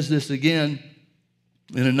 Matthew says this again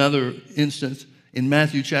in another instance in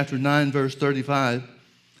Matthew chapter 9, verse 35,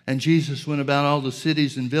 and Jesus went about all the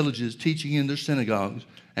cities and villages, teaching in their synagogues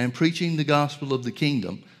and preaching the gospel of the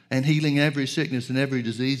kingdom and healing every sickness and every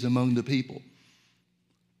disease among the people.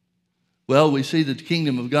 Well, we see that the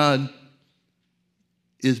kingdom of God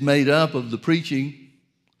is made up of the preaching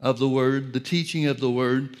of the word, the teaching of the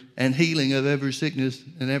word, and healing of every sickness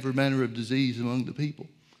and every manner of disease among the people.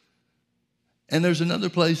 And there's another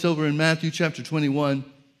place over in Matthew chapter 21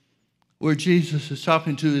 where Jesus is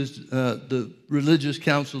talking to the religious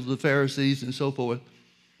council, the Pharisees and so forth.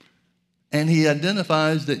 And he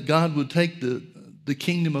identifies that God would take the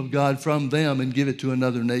kingdom of God from them and give it to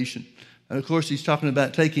another nation. And of course, he's talking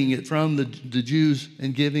about taking it from the Jews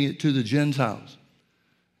and giving it to the Gentiles.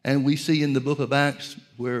 And we see in the book of Acts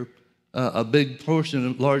where a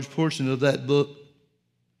large portion of that book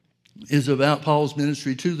is about Paul's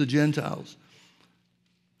ministry to the Gentiles.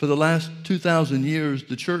 For the last 2,000 years,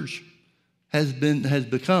 the church has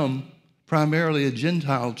become primarily a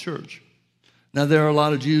Gentile church. Now, there are a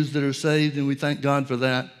lot of Jews that are saved, and we thank God for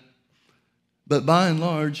that. But by and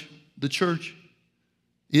large, the church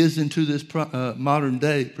is into this modern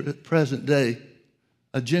day, present day,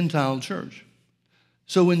 a Gentile church.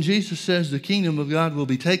 So when Jesus says the kingdom of God will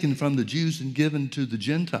be taken from the Jews and given to the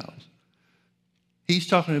Gentiles, he's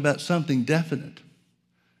talking about something definite.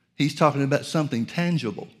 He's talking about something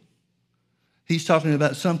tangible. He's talking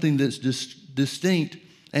about something that's distinct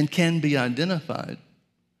and can be identified.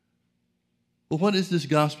 Well, what is this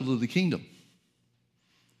gospel of the kingdom?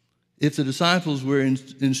 If the disciples were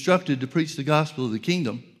instructed to preach the gospel of the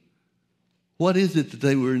kingdom, what is it that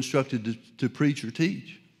they were instructed to preach or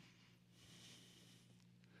teach?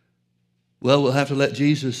 Well, we'll have to let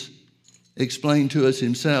Jesus explain to us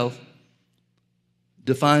himself,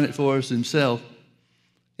 define it for us himself.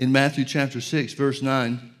 In Matthew chapter 6, verse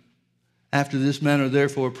 9, after this manner,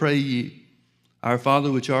 therefore, pray ye, our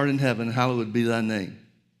Father which art in heaven, hallowed be thy name.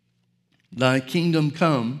 Thy kingdom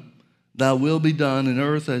come, thy will be done in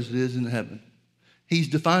earth as it is in heaven. He's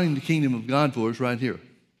defining the kingdom of God for us right here.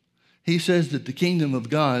 He says that the kingdom of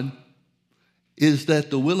God is that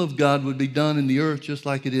the will of God would be done in the earth just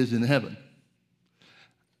like it is in heaven.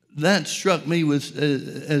 That struck me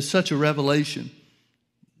as such a revelation,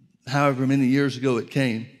 however many years ago it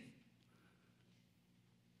came.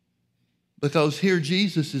 Because here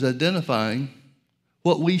Jesus is identifying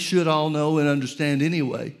what we should all know and understand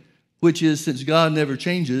anyway, which is since God never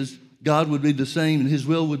changes, God would be the same and his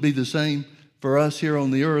will would be the same for us here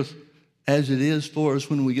on the earth as it is for us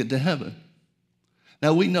when we get to heaven.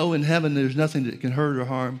 Now we know in heaven there's nothing that can hurt or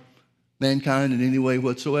harm mankind in any way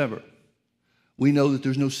whatsoever. We know that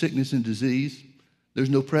there's no sickness and disease. There's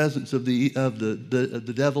no presence of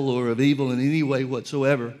the devil or of evil in any way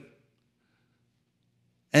whatsoever.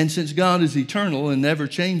 And since God is eternal and never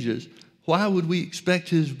changes, why would we expect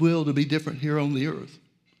his will to be different here on the earth?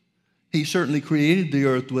 He certainly created the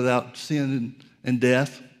earth without sin and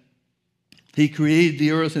death. He created the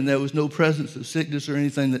earth and there was no presence of sickness or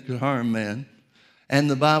anything that could harm man. And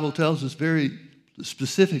the Bible tells us very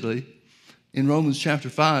specifically in Romans chapter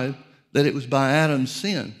 5 that it was by Adam's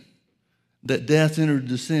sin that death entered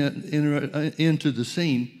into the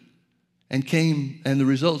scene and the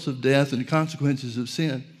results of death and the consequences of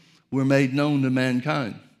sin were made known to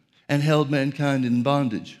mankind and held mankind in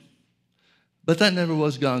bondage. But that never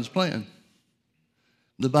was God's plan.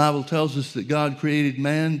 The Bible tells us that God created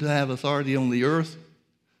man to have authority on the earth.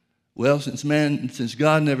 Well, since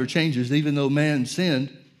God never changes, even though man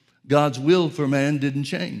sinned, God's will for man didn't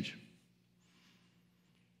change.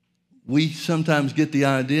 We sometimes get the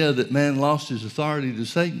idea that man lost his authority to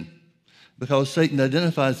Satan because Satan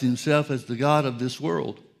identifies himself as the God of this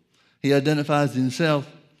world. He identifies himself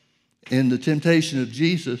in the temptation of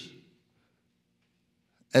Jesus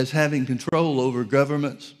as having control over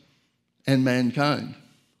governments and mankind.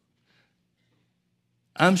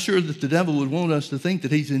 I'm sure that the devil would want us to think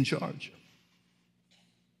that he's in charge.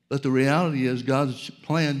 But the reality is God's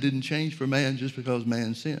plan didn't change for man just because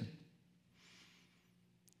man sinned.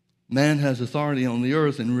 Man has authority on the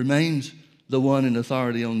earth and remains the one in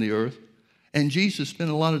authority on the earth. And Jesus spent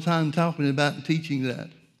a lot of time talking about and teaching that.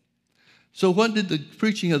 So what did the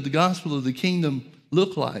preaching of the gospel of the kingdom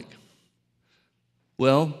look like?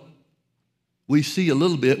 Well, we see a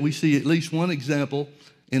little bit. We see at least one example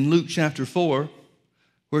in Luke chapter 4,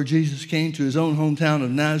 where Jesus came to his own hometown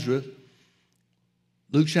of Nazareth.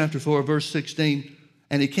 Luke chapter 4, verse 16,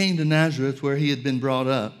 and he came to Nazareth where he had been brought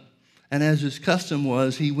up. And as his custom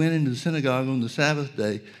was, he went into the synagogue on the Sabbath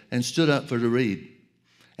day and stood up for to read.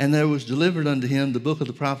 And there was delivered unto him the book of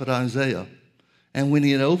the prophet Isaiah. And when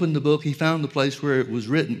he had opened the book, he found the place where it was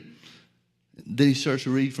written. Then he starts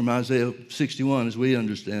to read from Isaiah 61, as we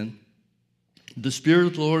understand. The Spirit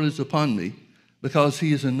of the Lord is upon me, because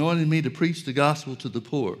he has anointed me to preach the gospel to the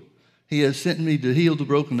poor. He has sent me to heal the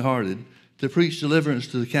brokenhearted, to preach deliverance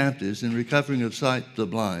to the captives and recovering of sight to the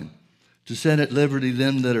blind, to set at liberty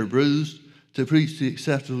them that are bruised, to preach the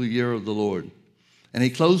acceptable year of the Lord. And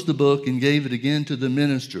he closed the book and gave it again to the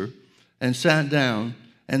minister and sat down,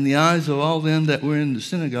 and the eyes of all them that were in the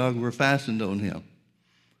synagogue were fastened on him.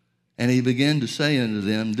 And he began to say unto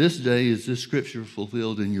them, this day is this scripture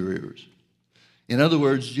fulfilled in your ears. In other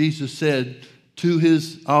words, Jesus said to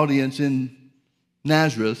his audience in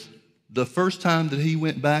Nazareth, the first time that he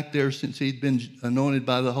went back there since he'd been anointed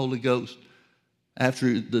by the Holy Ghost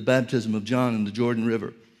after the baptism of John in the Jordan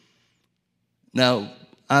River. Now,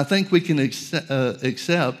 I think we can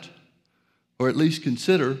accept, or at least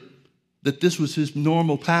consider, that this was his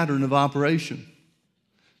normal pattern of operation.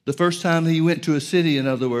 The first time he went to a city, in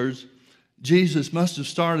other words, Jesus must have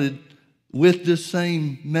started with this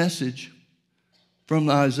same message from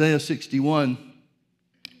Isaiah 61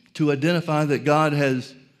 to identify that God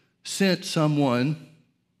has sent someone,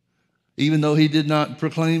 even though he did not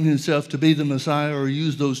proclaim himself to be the Messiah or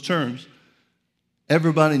use those terms.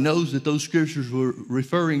 everybody knows that those scriptures were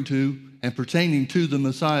referring to and pertaining to the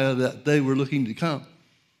Messiah that they were looking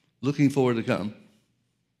for to come.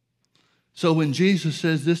 So when Jesus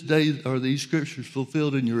says, this day are these scriptures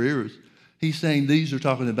fulfilled in your ears, he's saying these are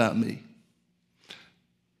talking about me.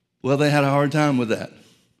 Well, they had a hard time with that.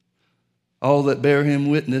 All that bear him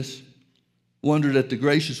witness wondered at the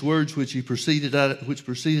gracious words which proceeded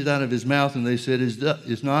out of his mouth, and they said,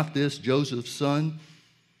 Is not this Joseph's son?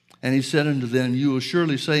 And he said unto them, You will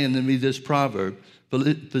surely say unto me this proverb,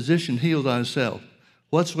 Physician, heal thyself.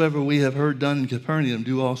 Whatsoever we have heard done in Capernaum,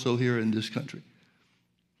 do also here in this country.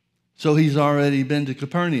 So he's already been to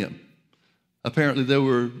Capernaum. Apparently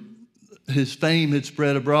his fame had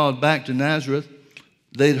spread abroad back to Nazareth.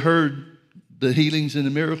 They'd heard the healings and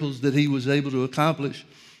the miracles that he was able to accomplish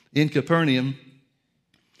in Capernaum.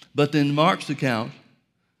 But then Mark's account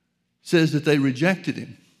says that they rejected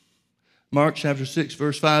him. Mark chapter 6,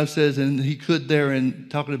 verse 5 says, and he could there,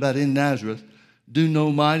 talking about in Nazareth, do no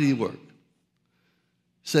mighty work,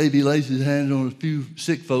 save he lays his hands on a few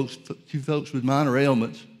sick folks, a few folks with minor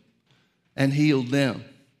ailments, and healed them.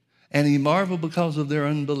 And he marveled because of their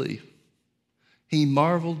unbelief. He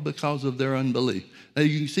marveled because of their unbelief. Now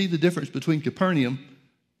you can see the difference between Capernaum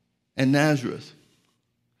and Nazareth.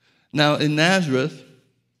 Now in Nazareth,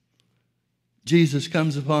 Jesus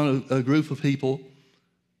comes upon a group of people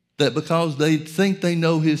that because they think they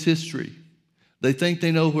know his history, they think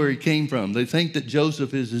they know where he came from, they think that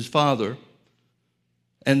Joseph is his father,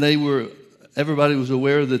 and everybody was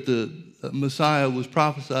aware that the Messiah was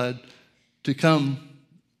prophesied to come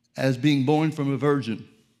as being born from a virgin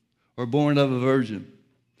or born of a virgin.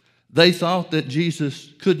 They thought that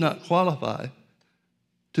Jesus could not qualify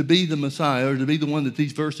to be the Messiah or to be the one that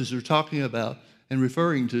these verses are talking about and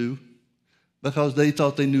referring to because they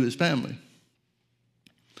thought they knew his family.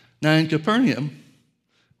 Now in Capernaum,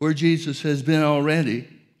 where Jesus has been already,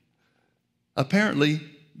 apparently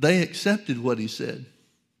they accepted what he said.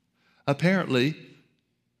 Apparently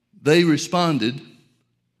they responded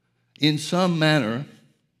in some manner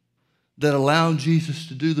that allowed Jesus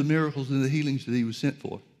to do the miracles and the healings that he was sent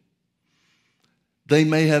for. They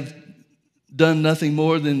may have done nothing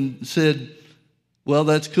more than said, well,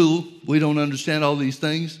 that's cool. We don't understand all these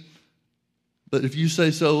things. But if you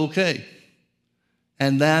say so, okay.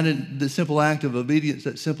 And that and the simple act of obedience,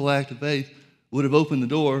 that simple act of faith, would have opened the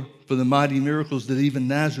door for the mighty miracles that even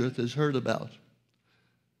Nazareth has heard about.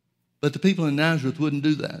 But the people in Nazareth wouldn't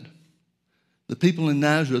do that. The people in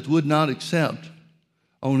Nazareth would not accept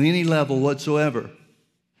on any level whatsoever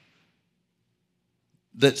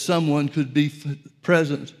that someone could be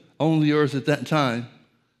present on the earth at that time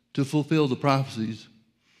to fulfill the prophecies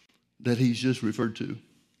that he's just referred to.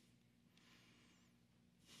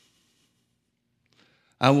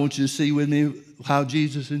 I want you to see with me how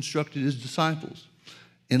Jesus instructed his disciples.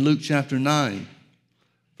 In Luke chapter 9,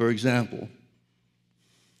 for example,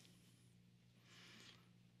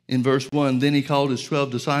 in verse 1, then he called his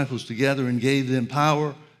 12 disciples together and gave them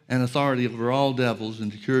power and authority over all devils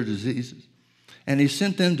and to cure diseases. And he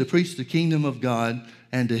sent them to preach the kingdom of God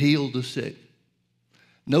and to heal the sick.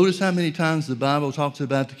 Notice how many times the Bible talks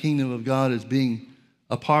about the kingdom of God as being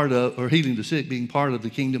a part of, or healing the sick being part of the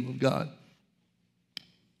kingdom of God.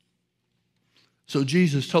 So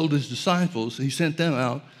Jesus told his disciples, he sent them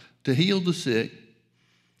out to heal the sick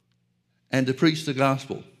and to preach the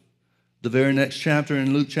gospel. The very next chapter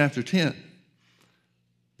in Luke chapter 10,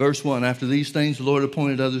 verse 1, after these things the Lord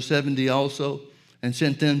appointed other 70 also and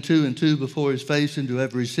sent them 2 and 2 before his face into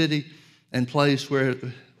every city and place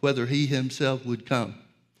whether he himself would come.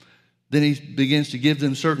 Then he begins to give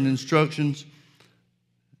them certain instructions.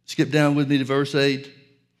 Skip down with me to verse 8.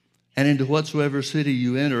 And into whatsoever city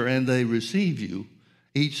you enter, and they receive you,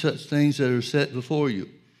 eat such things that are set before you,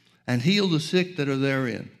 and heal the sick that are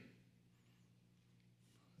therein.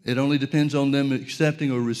 It only depends on them accepting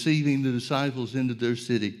or receiving the disciples into their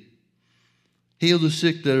city. Heal the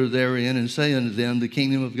sick that are therein, and say unto them, the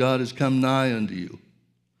kingdom of God is come nigh unto you.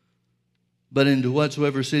 But into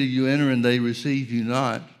whatsoever city you enter, and they receive you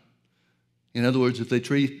not. In other words, if they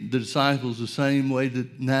treat the disciples the same way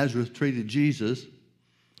that Nazareth treated Jesus,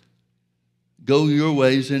 go your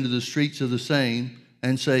ways into the streets of the same,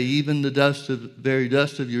 and say, even the very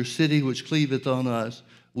dust of your city which cleaveth on us,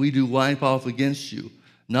 we do wipe off against you.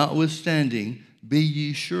 Notwithstanding, be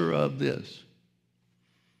ye sure of this,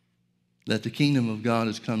 that the kingdom of God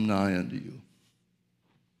is come nigh unto you.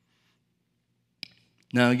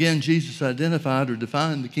 Now again, Jesus identified or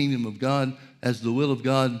defined the kingdom of God as the will of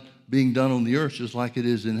God being done on the earth just like it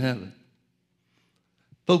is in heaven.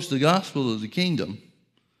 Folks, the gospel of the kingdom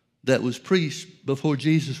that was preached before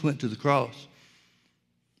Jesus went to the cross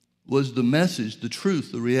was the message, the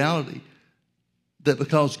truth, the reality that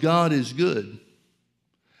because God is good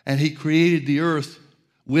and he created the earth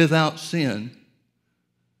without sin,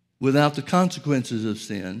 without the consequences of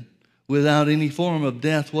sin, without any form of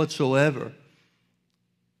death whatsoever,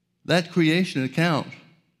 that creation account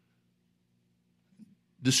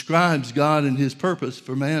describes God and his purpose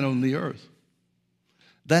for man on the earth.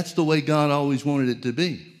 That's the way God always wanted it to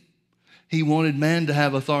be. He wanted man to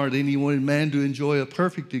have authority, and he wanted man to enjoy a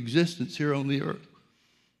perfect existence here on the earth.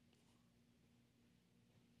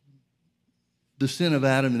 The sin of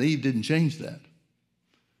Adam and Eve didn't change that.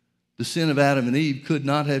 The sin of Adam and Eve could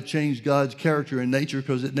not have changed God's character and nature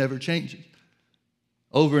because it never changes.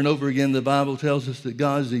 Over and over again, the Bible tells us that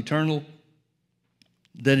God is eternal,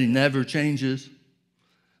 that he never changes,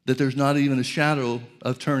 that there's not even a shadow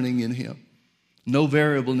of turning in him. No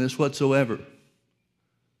variableness whatsoever.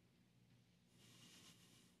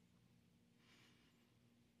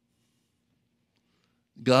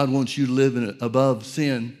 God wants you to live above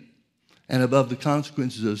sin and above the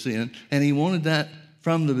consequences of sin, and he wanted that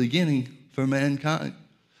from the beginning for mankind.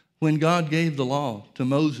 When God gave the law to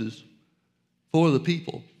Moses for the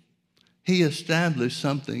people, he established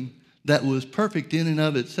something that was perfect in and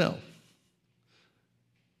of itself.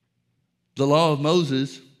 The law of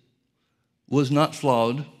Moses was not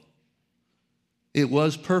flawed. It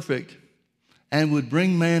was perfect and would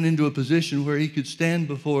bring man into a position where he could stand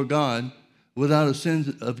before God without a sense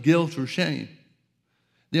of guilt or shame.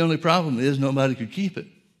 The only problem is nobody could keep it.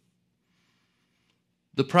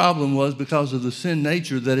 The problem was because of the sin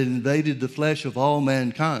nature that had invaded the flesh of all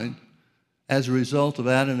mankind as a result of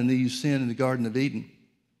Adam and Eve's sin in the Garden of Eden.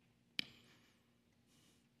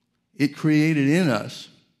 It created in us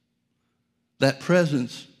that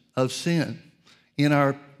presence of sin in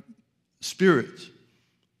our spirits,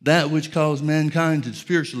 that which caused mankind to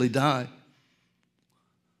spiritually die,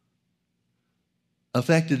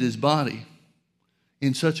 affected his body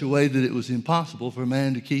in such a way that it was impossible for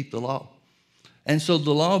man to keep the law. And so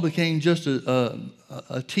the law became just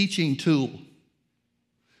a teaching tool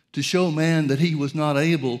to show man that he was not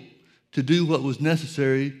able to do what was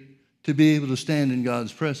necessary to be able to stand in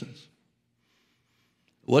God's presence.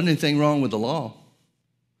 There wasn't anything wrong with the law.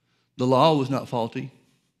 The law was not faulty.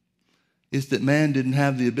 It's that man didn't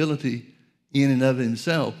have the ability in and of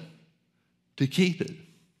himself to keep it.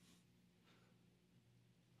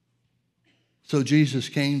 So Jesus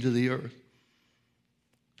came to the earth.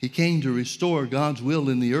 He came to restore God's will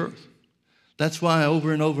in the earth. That's why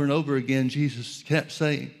over and over and over again, Jesus kept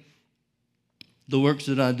saying, the works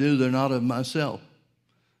that I do, they're not of myself,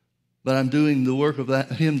 but I'm doing the work of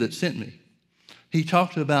him that sent me. He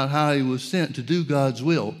talked about how he was sent to do God's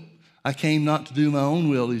will. I came not to do my own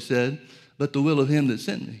will, he said, but the will of him that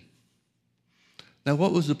sent me. Now,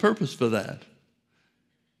 what was the purpose for that?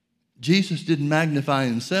 Jesus didn't magnify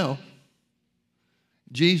himself.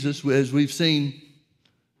 Jesus, as we've seen,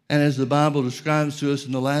 and as the Bible describes to us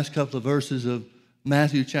in the last couple of verses of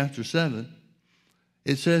Matthew chapter 7,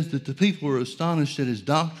 it says that the people were astonished at his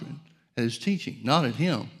doctrine, at his teaching, not at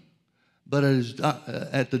him, but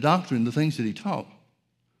at the doctrine, the things that he taught.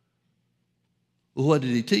 Well, what did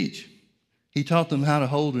he teach? He taught them how to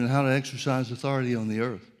hold and how to exercise authority on the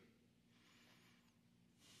earth.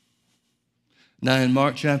 Now in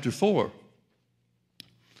Mark chapter 4,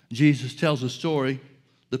 Jesus tells a story,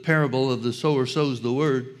 the parable of the sower sows the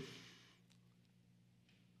word.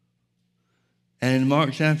 And in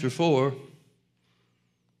Mark chapter 4,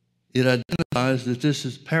 it identifies that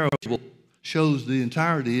this parable shows the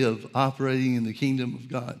entirety of operating in the kingdom of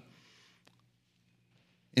God.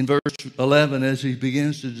 In verse 11, as he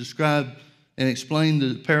begins to describe and explain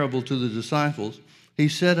the parable to the disciples, he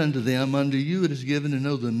said unto them, unto you it is given to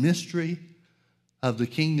know the mystery of the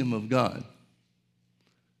kingdom of God.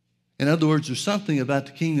 In other words, there's something about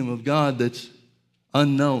the kingdom of God that's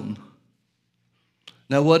unknown.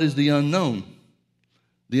 Now, what is the unknown?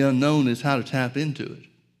 The unknown is how to tap into it.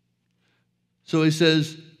 So he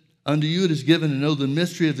says, unto you it is given to know the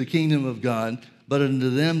mystery of the kingdom of God, but unto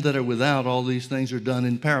them that are without, all these things are done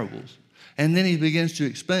in parables. And then he begins to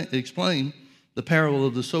explain the parable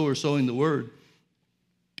of the sower sowing the word.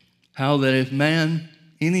 How that if man,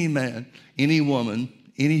 any woman,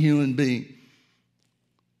 any human being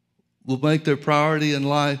will make their priority in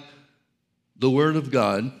life the word of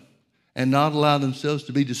God and not allow themselves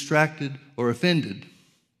to be distracted or offended,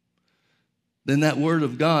 then that word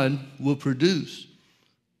of God will produce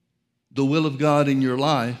the will of God in your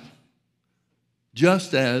life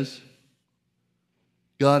just as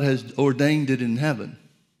God has ordained it in heaven.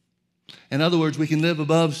 In other words, we can live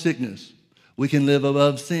above sickness. We can live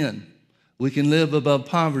above sin. We can live above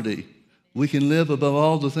poverty. We can live above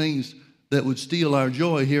all the things that would steal our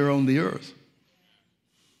joy here on the earth.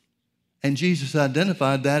 And Jesus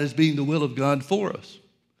identified that as being the will of God for us.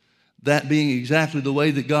 That being exactly the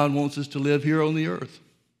way that God wants us to live here on the earth.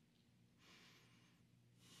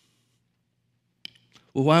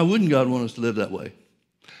 Well, why wouldn't God want us to live that way?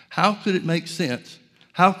 How could it make sense?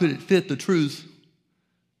 How could it fit the truth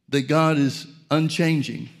that God is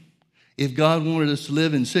unchanging? If God wanted us to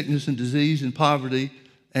live in sickness and disease and poverty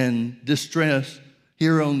and distress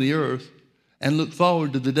here on the earth and look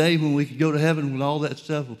forward to the day when we could go to heaven when all that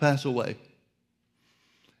stuff will pass away.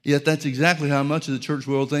 Yet that's exactly how much of the church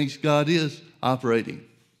world thinks God is operating.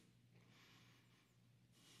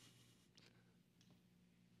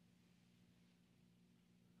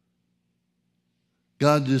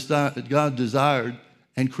 God desired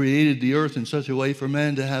and created the earth in such a way for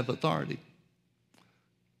man to have authority.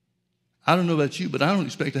 I don't know about you, but I don't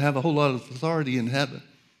expect to have a whole lot of authority in heaven.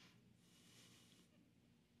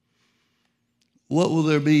 What will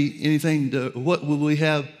there be what will we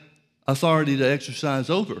have authority to exercise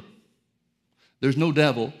over? There's no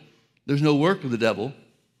devil. There's no work of the devil.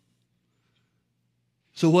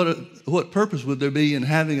 So what purpose would there be in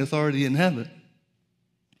having authority in heaven?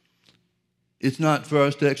 It's not for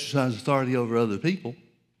us to exercise authority over other people.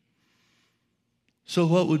 So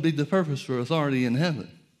what would be the purpose for authority in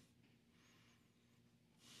heaven?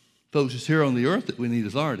 Folks, it's here on the earth that we need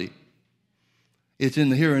authority. It's in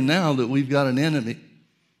the here and now that we've got an enemy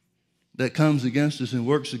that comes against us and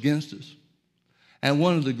works against us. And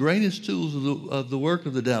one of the greatest tools of the work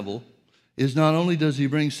of the devil is not only does he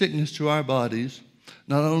bring sickness to our bodies,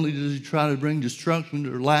 not only does he try to bring destruction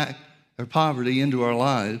or lack or poverty into our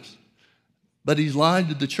lives, but he's lied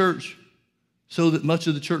to the church so that much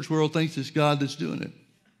of the church world thinks it's God that's doing it.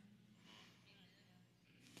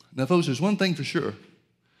 Now, folks, there's one thing for sure.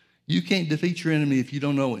 You can't defeat your enemy if you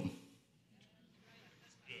don't know him.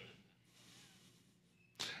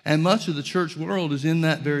 And much of the church world is in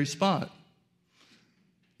that very spot.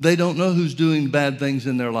 They don't know who's doing bad things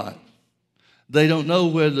in their life. They don't know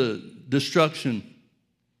where the destruction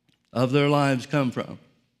of their lives come from.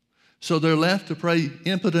 So they're left to pray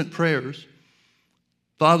impotent prayers.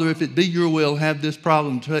 Father, if it be your will, have this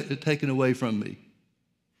problem taken away from me.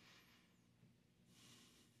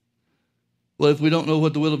 Well, if we don't know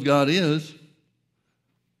what the will of God is,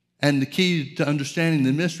 and the key to understanding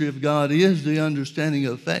the mystery of God is the understanding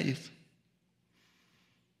of faith,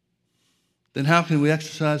 then how can we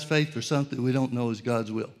exercise faith for something we don't know is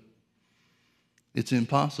God's will? It's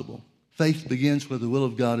impossible. Faith begins where the will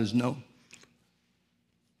of God is known.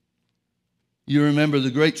 You remember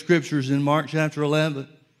the great scriptures in Mark chapter 11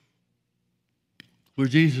 where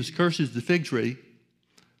Jesus curses the fig tree,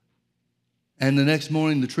 and the next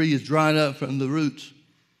morning the tree is dried up from the roots.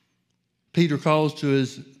 Peter calls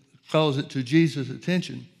it to Jesus'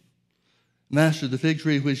 attention. Master, the fig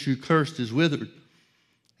tree which you cursed is withered.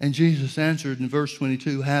 And Jesus answered in verse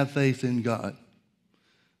 22, have faith in God.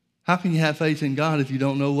 How can you have faith in God if you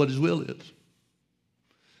don't know what his will is?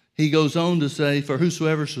 He goes on to say, for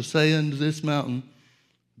whosoever shall say unto this mountain,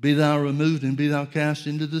 be thou removed and be thou cast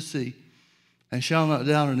into the sea, and shall not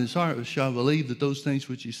doubt in his heart, but shall believe that those things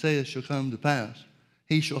which he saith shall come to pass,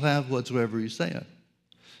 he shall have whatsoever he saith.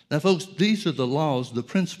 Now, folks, these are the laws, the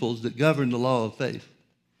principles that govern the law of faith.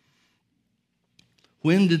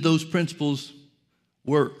 When did those principles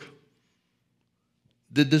work?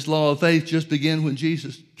 Did this law of faith just begin when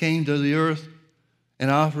Jesus came to the earth and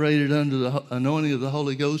operated under the anointing of the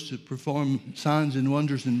Holy Ghost to perform signs and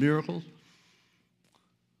wonders and miracles?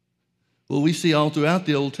 Well, we see all throughout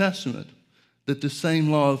the Old Testament that the same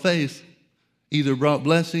law of faith either brought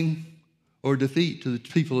blessing or defeat to the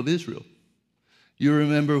people of Israel. You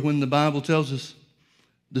remember when the Bible tells us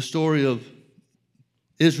the story of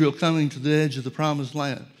Israel coming to the edge of the promised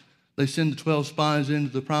land. They send the 12 spies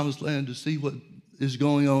into the promised land to see what is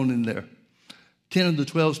going on in there. 10 of the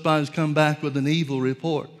 12 spies come back with an evil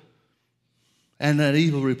report. And that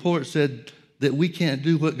evil report said that we can't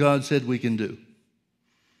do what God said we can do.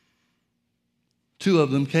 2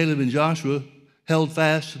 of them, Caleb and Joshua, held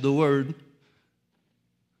fast to the word.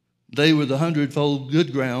 They were the 100-fold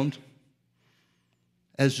good ground,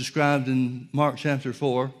 as described in Mark chapter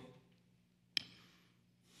 4.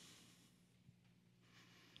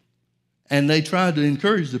 And they tried to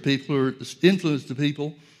encourage the people or influence the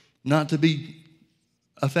people not to be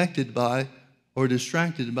affected by or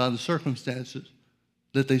distracted by the circumstances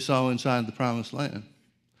that they saw inside the promised land.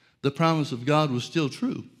 The promise of God was still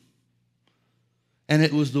true. And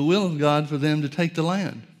it was the will of God for them to take the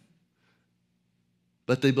land.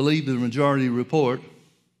 But they believed the majority report.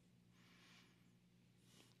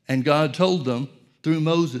 And God told them through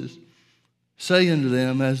Moses say unto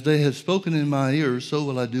them, as they have spoken in my ears, so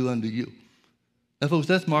will I do unto you. Now, folks,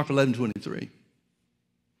 that's Mark 11:23.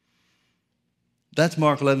 That's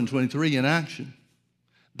Mark 11:23 in action.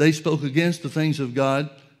 They spoke against the things of God.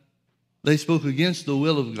 They spoke against the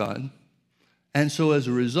will of God. And so as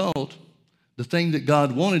a result, the thing that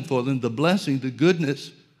God wanted for them, the blessing, the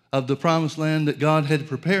goodness of the promised land that God had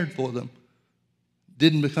prepared for them,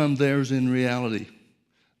 didn't become theirs in reality.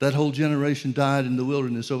 That whole generation died in the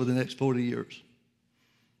wilderness over the next 40 years.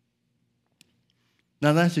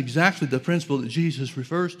 Now that's exactly the principle that Jesus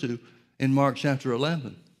refers to in Mark chapter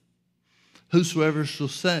 11. Whosoever shall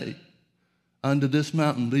say unto this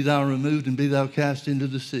mountain, be thou removed and be thou cast into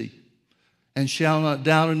the sea, and shall not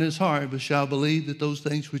doubt in his heart, but shall believe that those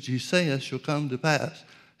things which he saith shall come to pass,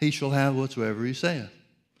 he shall have whatsoever he saith.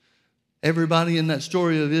 Everybody in that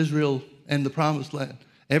story of Israel and the promised land,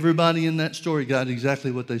 everybody in that story got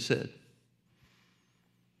exactly what they said.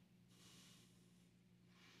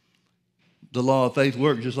 The law of faith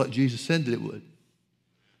worked just like Jesus said that it would.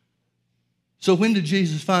 So when did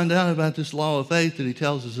Jesus find out about this law of faith that he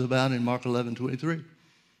tells us about in Mark 11:23?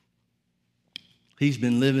 He's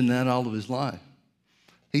been living that all of his life.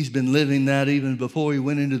 He's been living that even before he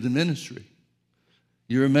went into the ministry.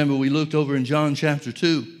 You remember we looked over in John chapter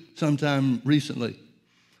 2 sometime recently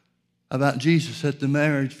about Jesus at the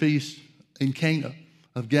marriage feast in Cana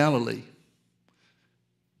of Galilee.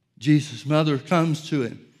 Jesus' mother comes to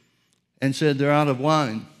him and said, they're out of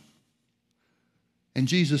wine. And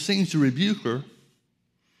Jesus seems to rebuke her.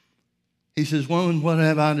 He says, woman, what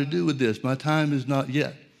have I to do with this? My time is not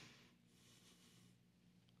yet.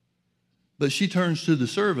 But she turns to the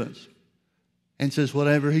servants and says,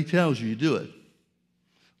 whatever he tells you, do it.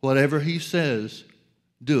 Whatever he says,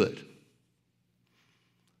 do it.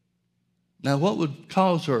 Now, what would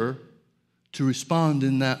cause her to respond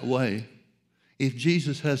in that way if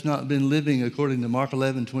Jesus has not been living according to Mark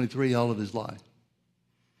 11:23 all of his life?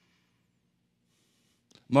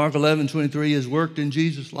 Mark 11:23 has worked in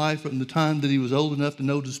Jesus' life from the time that he was old enough to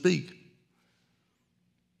know to speak.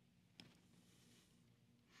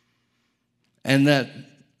 And that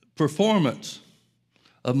performance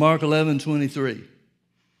of Mark 11:23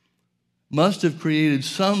 must have created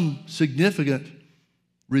some significant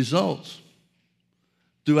results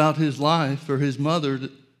throughout his life for his mother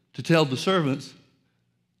to tell the servants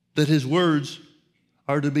that his words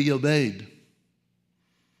are to be obeyed.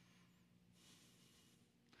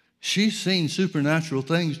 She's seen supernatural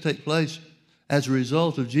things take place as a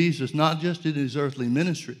result of Jesus, not just in his earthly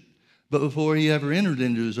ministry, but before he ever entered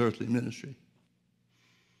into his earthly ministry.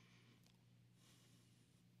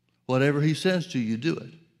 Whatever he says to you, do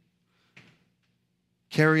it.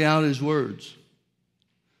 Carry out his words.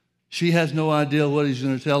 She has no idea what he's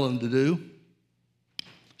going to tell them to do.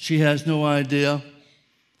 She has no idea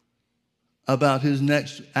about his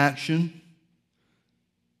next action.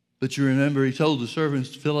 But you remember he told the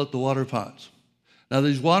servants to fill up the water pots. Now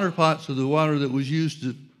these water pots are the water that was used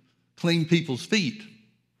to clean people's feet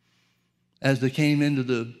as they came into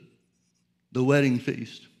the wedding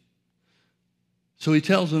feast. So he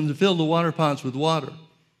tells them to fill the water pots with water.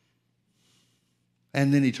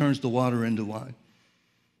 And then he turns the water into wine.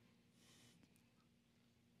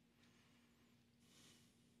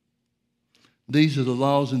 These are the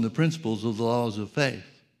laws and the principles of the laws of faith.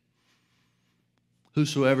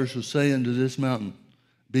 Whosoever shall say unto this mountain,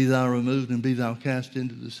 be thou removed and be thou cast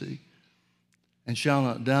into the sea, and shall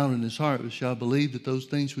not doubt in his heart, but shall believe that those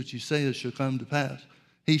things which he saith shall come to pass,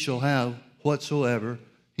 he shall have whatsoever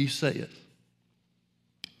he saith.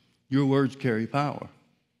 Your words carry power.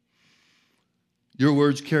 Your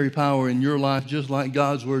words carry power in your life just like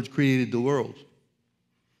God's words created the world.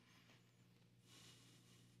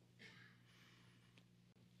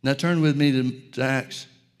 Now turn with me to Acts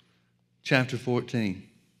chapter 14.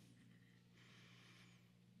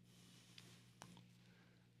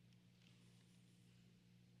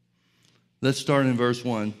 Let's start in verse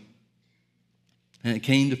 1. And it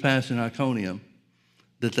came to pass in Iconium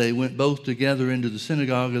that they went both together into the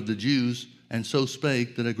synagogue of the Jews, and so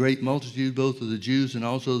spake that a great multitude both of the Jews and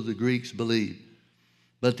also of the Greeks believed.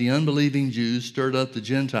 But the unbelieving Jews stirred up the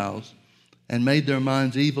Gentiles and made their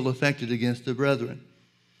minds evil affected against the brethren.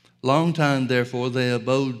 Long time, therefore, they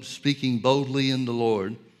abode speaking boldly in the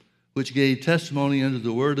Lord, which gave testimony unto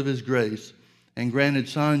the word of his grace, and granted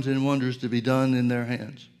signs and wonders to be done in their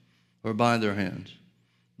hands, or by their hands.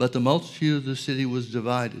 But the multitude of the city was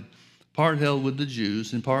divided, part held with the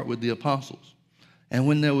Jews, and part with the apostles. And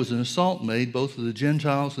when there was an assault made, both of the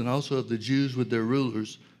Gentiles and also of the Jews with their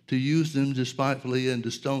rulers, to use them despitefully and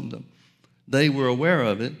to stone them, they were aware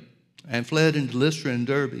of it, and fled into Lystra and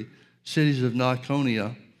Derbe, cities of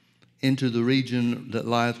Lycaonia, into the region that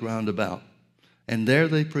lieth round about. And there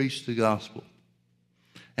they preached the gospel.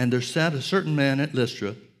 And there sat a certain man at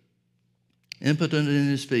Lystra, impotent in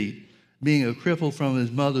his feet, being a cripple from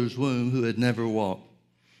his mother's womb, who had never walked.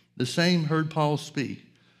 The same heard Paul speak,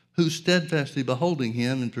 who steadfastly beholding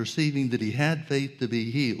him and perceiving that he had faith to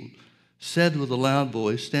be healed, said with a loud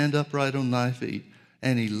voice, Stand upright on thy feet.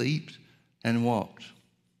 And he leaped and walked.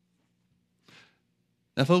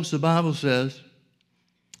 Now, folks, the Bible says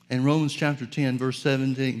in Romans chapter 10, verse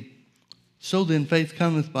 17, So then faith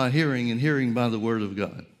cometh by hearing, and hearing by the word of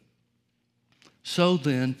God. So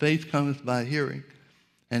then faith cometh by hearing,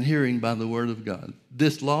 and hearing by the word of God.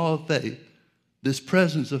 This law of faith, this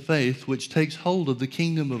presence of faith, which takes hold of the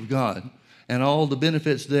kingdom of God and all the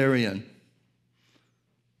benefits therein,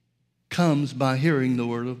 comes by hearing the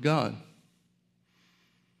word of God.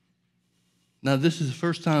 Now, this is the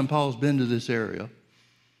first time Paul's been to this area.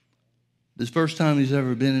 This first time he's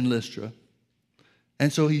ever been in Lystra.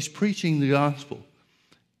 And so he's preaching the gospel.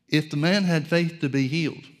 If the man had faith to be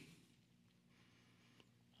healed,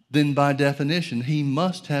 then by definition, he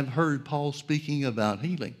must have heard Paul speaking about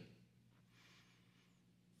healing.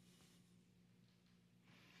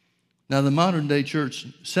 Now, the modern day church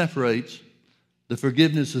separates the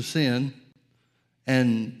forgiveness of sin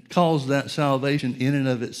and calls that salvation in and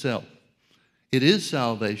of itself. It is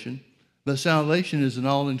salvation, but salvation is an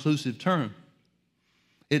all-inclusive term.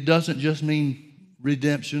 It doesn't just mean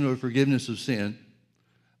redemption or forgiveness of sin,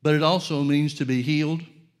 but it also means to be healed,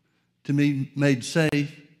 to be made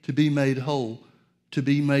safe, to be made whole, to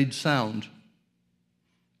be made sound.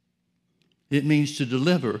 It means to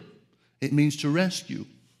deliver. It means to rescue.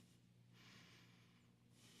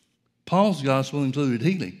 Paul's gospel included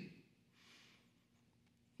healing.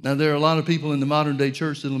 Now, there are a lot of people in the modern day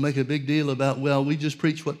church that will make a big deal about, well, we just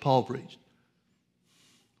preach what Paul preached.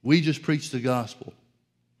 We just preach the gospel.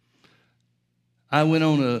 I went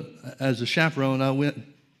as a chaperone, I went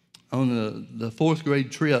on the fourth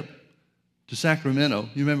grade trip to Sacramento.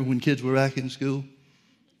 You remember when kids were back in school?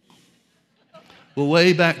 Well,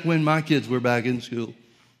 way back when my kids were back in school.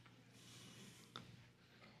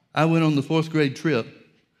 I went on the fourth grade trip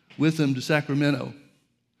with them to Sacramento.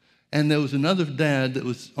 And there was another dad that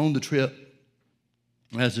was on the trip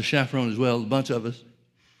as a chaperone as well, a bunch of us.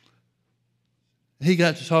 He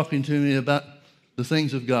got to talking to me about the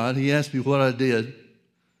things of God. He asked me what I did.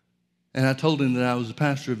 And I told him that I was a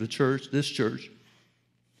pastor of a church, this church.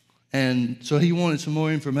 And so he wanted some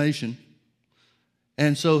more information.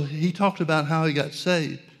 And so he talked about how he got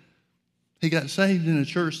saved. He got saved in a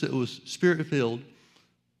church that was spirit-filled.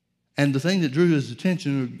 And the thing that drew his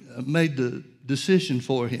attention or made the decision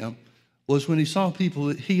for him was when he saw people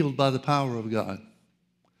healed by the power of God.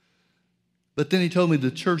 But then he told me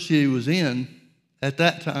the church he was in at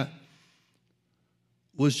that time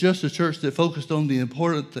was just a church that focused on the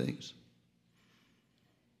important things.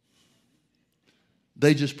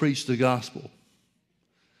 They just preached the gospel.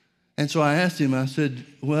 And so I asked him, I said,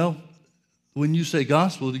 well, when you say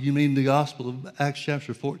gospel, do you mean the gospel of Acts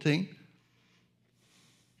chapter 14?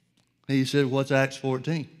 He said, what's Acts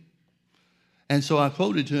 14? And so I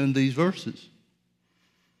quoted to him these verses.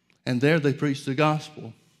 And there they preached the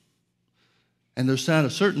gospel. And there sat a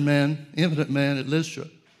certain man, impotent man at Lystra,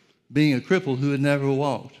 being a cripple who had never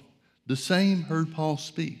walked. The same heard Paul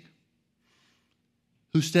speak,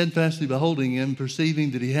 who steadfastly beholding him,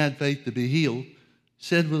 perceiving that he had faith to be healed,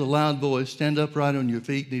 said with a loud voice, Stand upright on your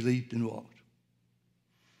feet, and he leaped and walked.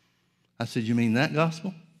 I said, you mean that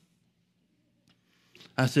gospel?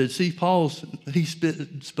 I said, see, he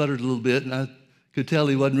sputtered a little bit, and I could tell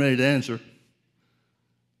he wasn't ready to answer.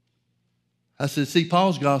 I said, see,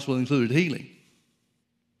 Paul's gospel included healing.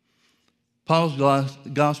 Paul's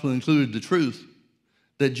gospel included the truth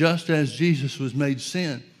that just as Jesus was made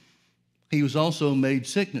sin, he was also made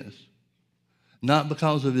sickness. Not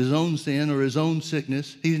because of his own sin or his own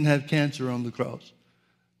sickness. He didn't have cancer on the cross.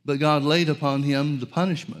 But God laid upon him the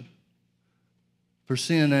punishment for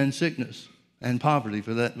sin and sickness, and poverty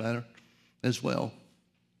for that matter as well.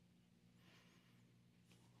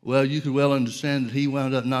 Well, you could well understand that he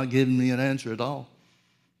wound up not giving me an answer at all.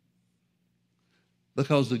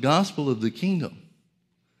 Because the gospel of the kingdom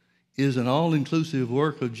is an all-inclusive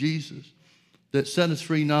work of Jesus that set us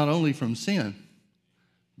free not only from sin,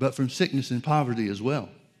 but from sickness and poverty as well.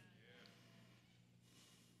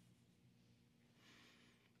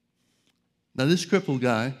 Now, this crippled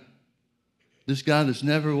guy, this guy that's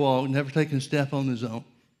never walked, never taken a step on his own,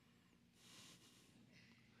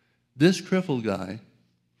 this crippled guy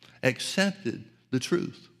accepted the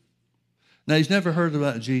truth. Now, he's never heard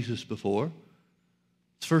about Jesus before.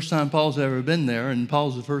 It's the first time Paul's ever been there, and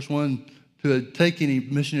Paul's the first one to take any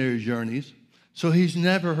missionary journeys. So he's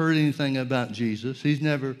never heard anything about Jesus. He's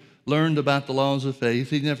never learned about the laws of faith.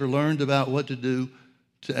 He's never learned about what to do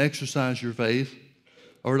to exercise your faith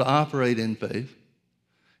or to operate in faith.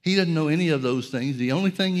 He doesn't know any of those things. The only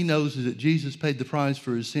thing he knows is that Jesus paid the price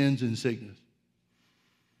for his sins and sickness.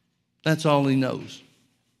 That's all he knows.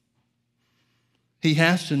 He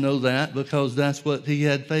has to know that because that's what he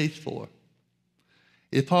had faith for.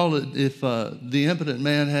 If the impotent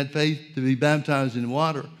man had faith to be baptized in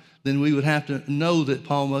water, then we would have to know that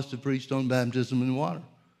Paul must have preached on baptism in water.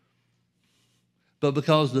 But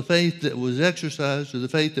because the faith that was exercised, or the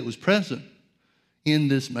faith that was present in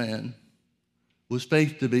this man, was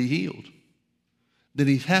faith to be healed, then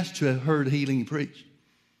he has to have heard healing preached.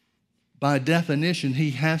 By definition,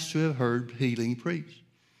 he has to have heard healing preached.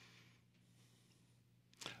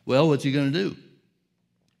 Well, what's he going to do?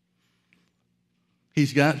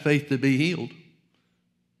 He's got faith to be healed,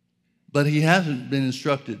 but he hasn't been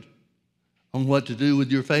instructed on what to do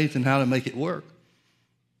with your faith and how to make it work.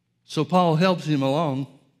 So Paul helps him along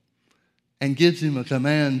and gives him a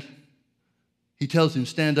command. He tells him,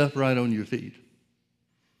 stand upright on your feet.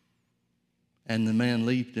 And the man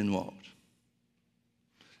leaped and walked.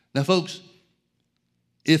 Now, folks,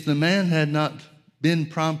 if the man had not been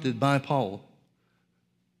prompted by Paul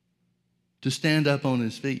to stand up on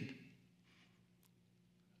his feet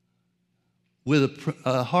with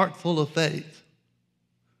a heart full of faith,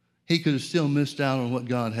 he could have still missed out on what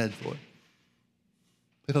God had for him.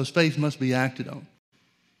 Because faith must be acted on.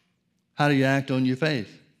 How do you act on your faith?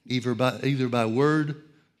 Either by word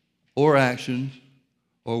or actions,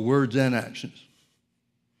 or words and actions.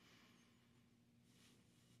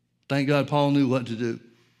 Thank God Paul knew what to do.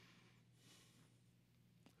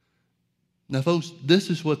 Now, folks,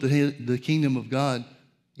 this is what the kingdom of God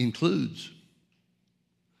includes.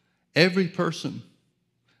 Every person,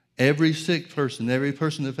 every sick person, every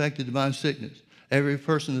person affected by sickness, every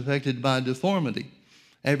person affected by deformity,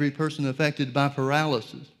 every person affected by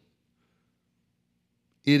paralysis,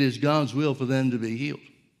 it is God's will for them to be healed.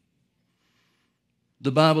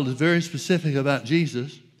 The Bible is very specific about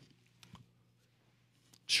Jesus.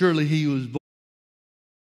 Surely he was born.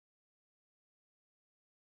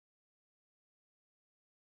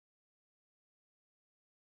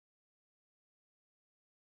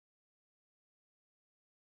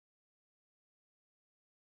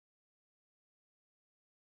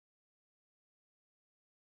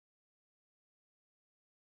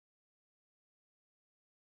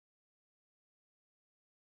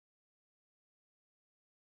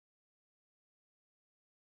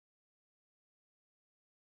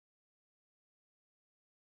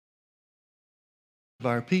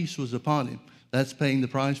 Our peace was upon him. That's paying the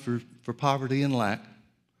price for poverty and lack.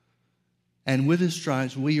 And with his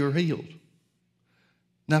stripes we are healed.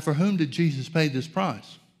 Now, for whom did Jesus pay this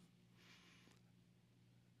price?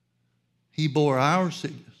 He bore our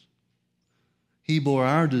sickness. He bore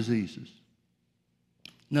our diseases.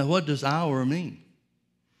 Now, what does our mean?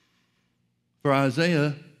 For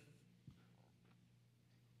Isaiah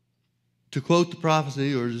to quote the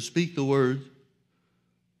prophecy or to speak the words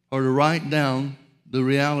or to write down the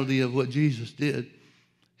reality of what Jesus did,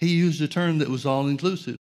 he used a term that was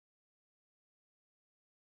all-inclusive.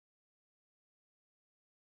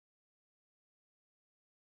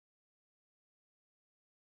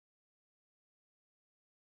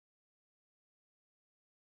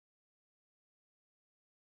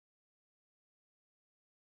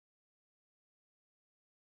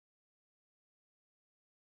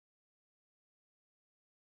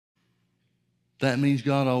 That means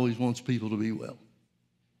God always wants people to be well.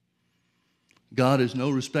 God is no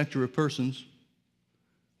respecter of persons,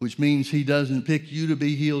 which means he doesn't pick you to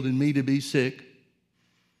be healed and me to be sick.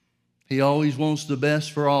 He always wants the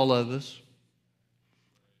best for all of us.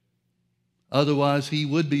 Otherwise, he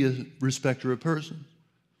would be a respecter of persons.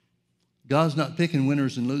 God's not picking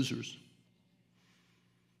winners and losers.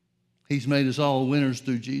 He's made us all winners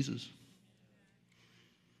through Jesus.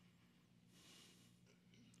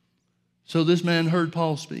 So this man heard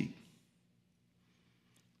Paul speak.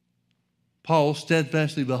 Paul,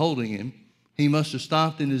 steadfastly beholding him, he must have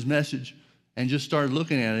stopped in his message and just started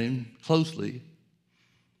looking at him closely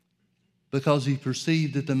because he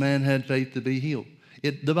perceived that the man had faith to be healed.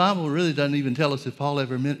 The Bible really doesn't even tell us if Paul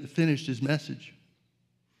ever finished his message.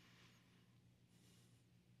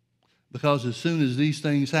 Because as soon as these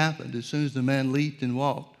things happened, as soon as the man leaped and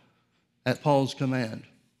walked at Paul's command,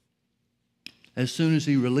 as soon as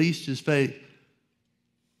he released his faith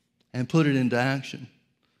and put it into action,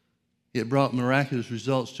 it brought miraculous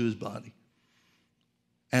results to his body.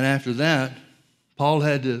 And after that, Paul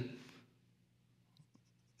had to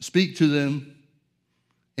speak to them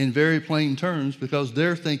in very plain terms because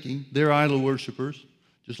they're thinking they're idol worshipers,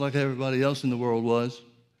 just like everybody else in the world was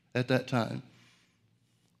at that time.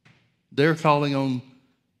 They're calling on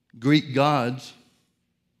Greek gods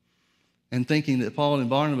and thinking that Paul and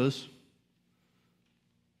Barnabas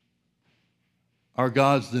are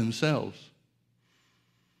gods themselves.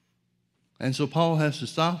 And so Paul has to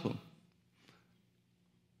stop them.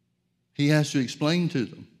 He has to explain to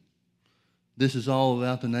them, this is all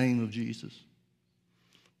about the name of Jesus.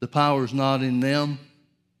 The power is not in them.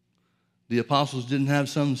 The apostles didn't have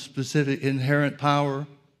some specific inherent power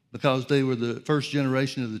because they were the first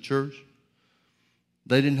generation of the church.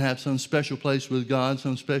 They didn't have some special place with God,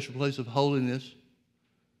 some special place of holiness.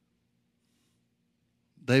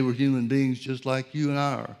 They were human beings just like you and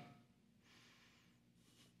I are.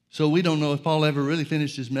 So we don't know if Paul ever really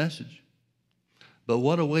finished his message. But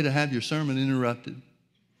what a way to have your sermon interrupted.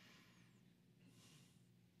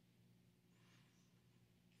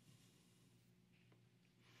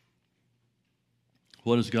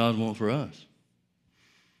 What does God want for us?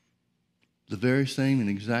 The very same and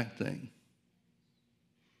exact thing.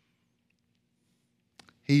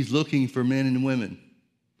 He's looking for men and women,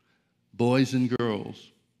 boys and girls,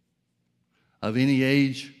 of any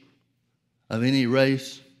age, of any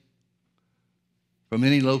race, from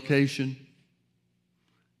any location.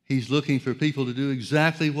 He's looking for people to do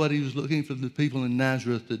exactly what he was looking for the people in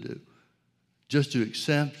Nazareth to do, just to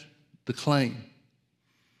accept the claim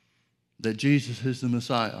that Jesus is the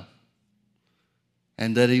Messiah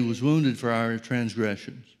and that he was wounded for our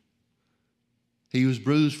transgressions. He was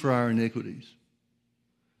bruised for our iniquities.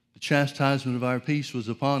 The chastisement of our peace was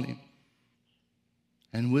upon him,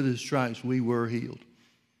 and with his stripes we were healed.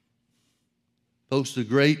 Folks, the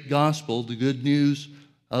great gospel, the good news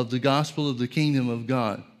of the gospel of the kingdom of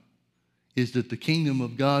God is that the kingdom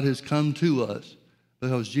of God has come to us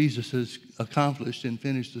because Jesus has accomplished and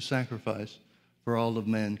finished the sacrifice for all of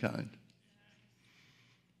mankind.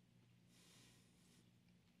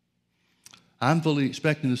 I'm fully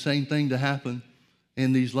expecting the same thing to happen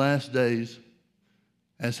in these last days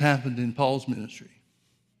as happened in Paul's ministry.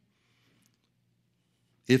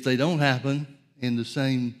 If they don't happen in the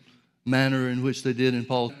same manner in which they did in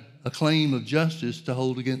Paul, a claim of justice to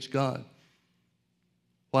hold against God.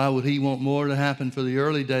 Why would he want more to happen for the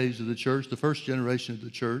early days of the church, the first generation of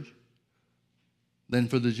the church, than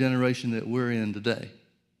for the generation that we're in today?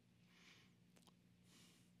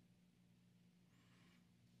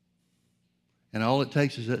 And all it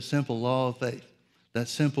takes is that simple law of faith, that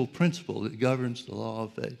simple principle that governs the law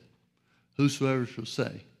of faith. Whosoever shall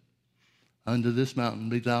say, unto this mountain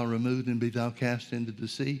be thou removed and be thou cast into the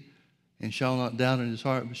sea, and shall not doubt in his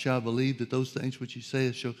heart, but shall believe that those things which he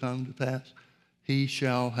saith shall come to pass, he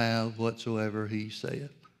shall have whatsoever he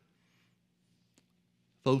saith.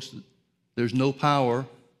 Folks, there's no power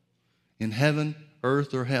in heaven,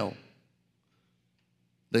 earth, or hell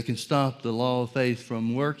that can stop the law of faith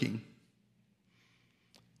from working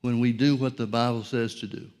when we do what the Bible says to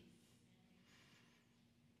do.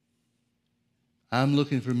 I'm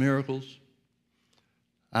looking for miracles.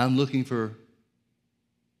 I'm looking for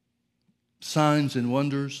signs and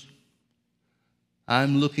wonders.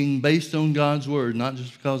 I'm looking based on God's word, not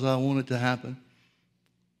just because I want it to happen,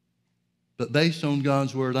 but based on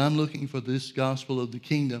God's word. I'm looking for this gospel of the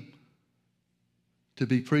kingdom to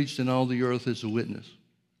be preached in all the earth as a witness.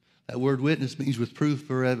 That word witness means with proof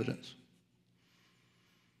or evidence.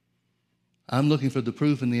 I'm looking for the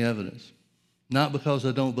proof and the evidence, not because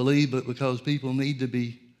I don't believe, but because people need to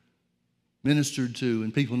be ministered to,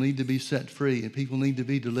 and people need to be set free, and people need to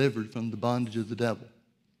be delivered from the bondage of the devil.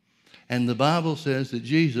 And the Bible says that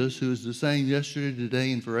Jesus, who is the same yesterday,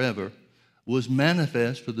 today, and forever, was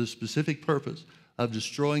manifest for the specific purpose of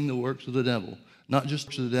destroying the works of the devil, not just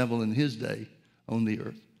the devil in his day on the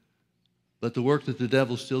earth, but the work that the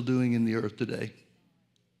devil's still doing in the earth today.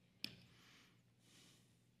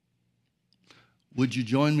 Would you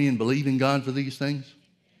join me in believing God for these things?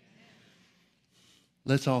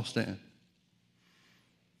 Let's all stand.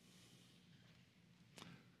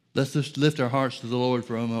 Let's just lift our hearts to the Lord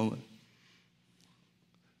for a moment.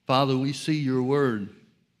 Father, we see your word,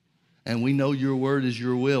 and we know your word is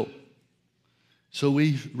your will. So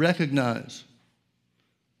we recognize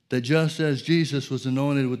that just as Jesus was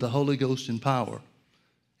anointed with the Holy Ghost and power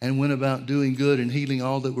and went about doing good and healing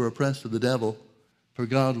all that were oppressed of the devil, for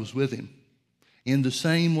God was with him, in the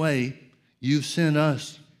same way, you've sent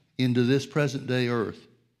us into this present day earth.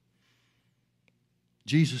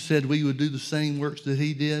 Jesus said we would do the same works that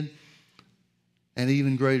he did and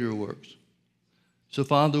even greater works. So,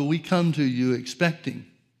 Father, we come to you expecting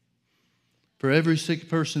for every sick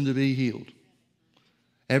person to be healed,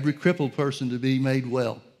 every crippled person to be made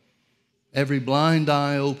well, every blind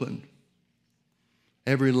eye opened,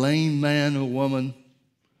 every lame man or woman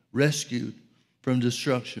rescued from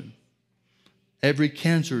destruction, every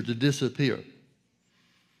cancer to disappear,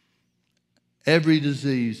 every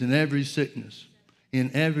disease and every sickness in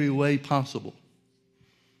every way possible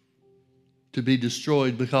to be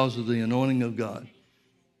destroyed because of the anointing of God,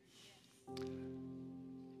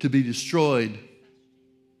 to be destroyed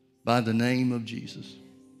by the name of Jesus.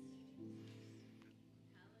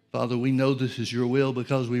 Father, we know this is your will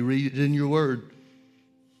because we read it in your word.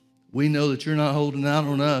 We know that you're not holding out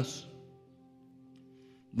on us,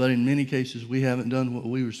 but in many cases we haven't done what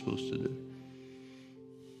we were supposed to do.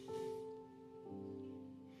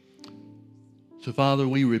 So, Father,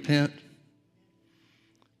 we repent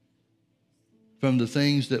from the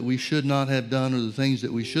things that we should not have done or the things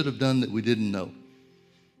that we should have done that we didn't know.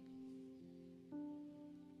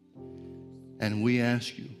 And we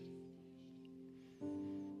ask you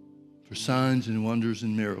for signs and wonders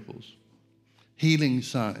and miracles, healing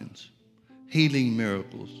signs, healing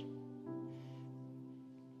miracles.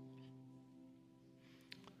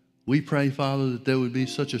 We pray, Father, that there would be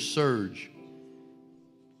such a surge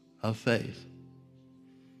of faith.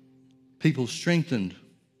 People strengthened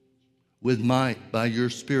with might by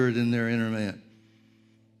your Spirit in their inner man,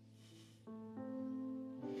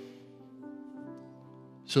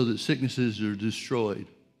 so that sicknesses are destroyed,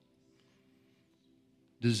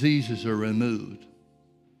 diseases are removed.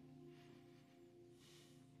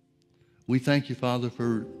 We thank you, Father,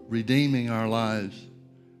 for redeeming our lives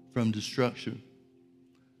from destruction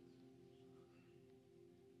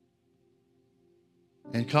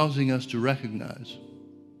and causing us to recognize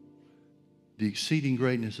the exceeding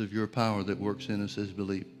greatness of your power that works in us as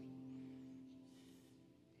believers.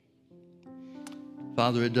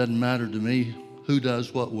 Father, it doesn't matter to me who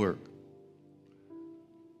does what work.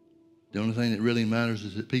 The only thing that really matters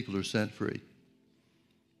is that people are set free.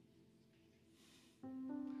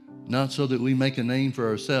 Not so that we make a name for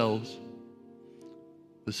ourselves,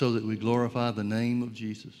 but so that we glorify the name of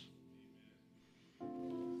Jesus.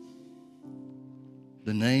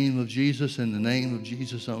 The name of Jesus and the name of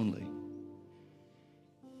Jesus only.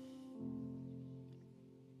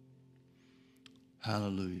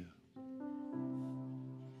 Hallelujah.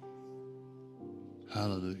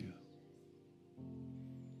 Hallelujah.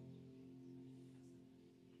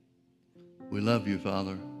 We love you,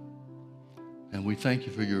 Father, and we thank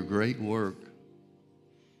you for your great work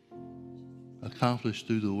accomplished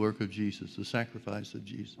through the work of Jesus, the sacrifice of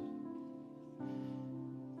Jesus.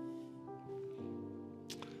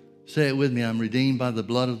 Say it with me. I'm redeemed by the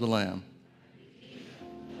blood of the Lamb.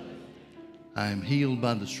 I am healed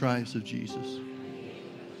by the stripes of Jesus.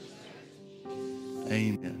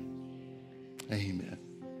 Amen. Amen.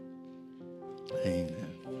 Amen.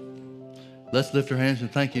 Let's lift our hands and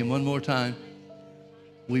thank him one more time.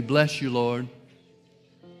 We bless you, Lord.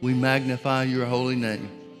 We magnify your holy name.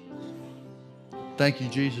 Thank you,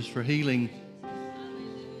 Jesus, for healing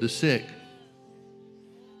the sick,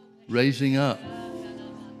 raising up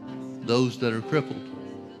those that are crippled.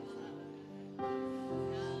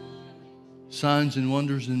 Signs and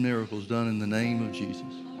wonders and miracles done in the name of Jesus.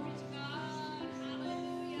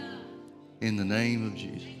 In the name of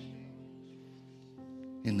Jesus.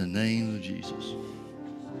 In the name of Jesus.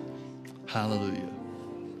 Hallelujah.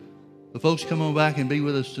 The folks, come on back and be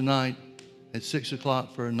with us tonight at 6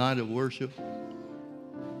 o'clock for a night of worship.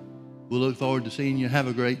 We'll look forward to seeing you. Have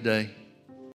a great day.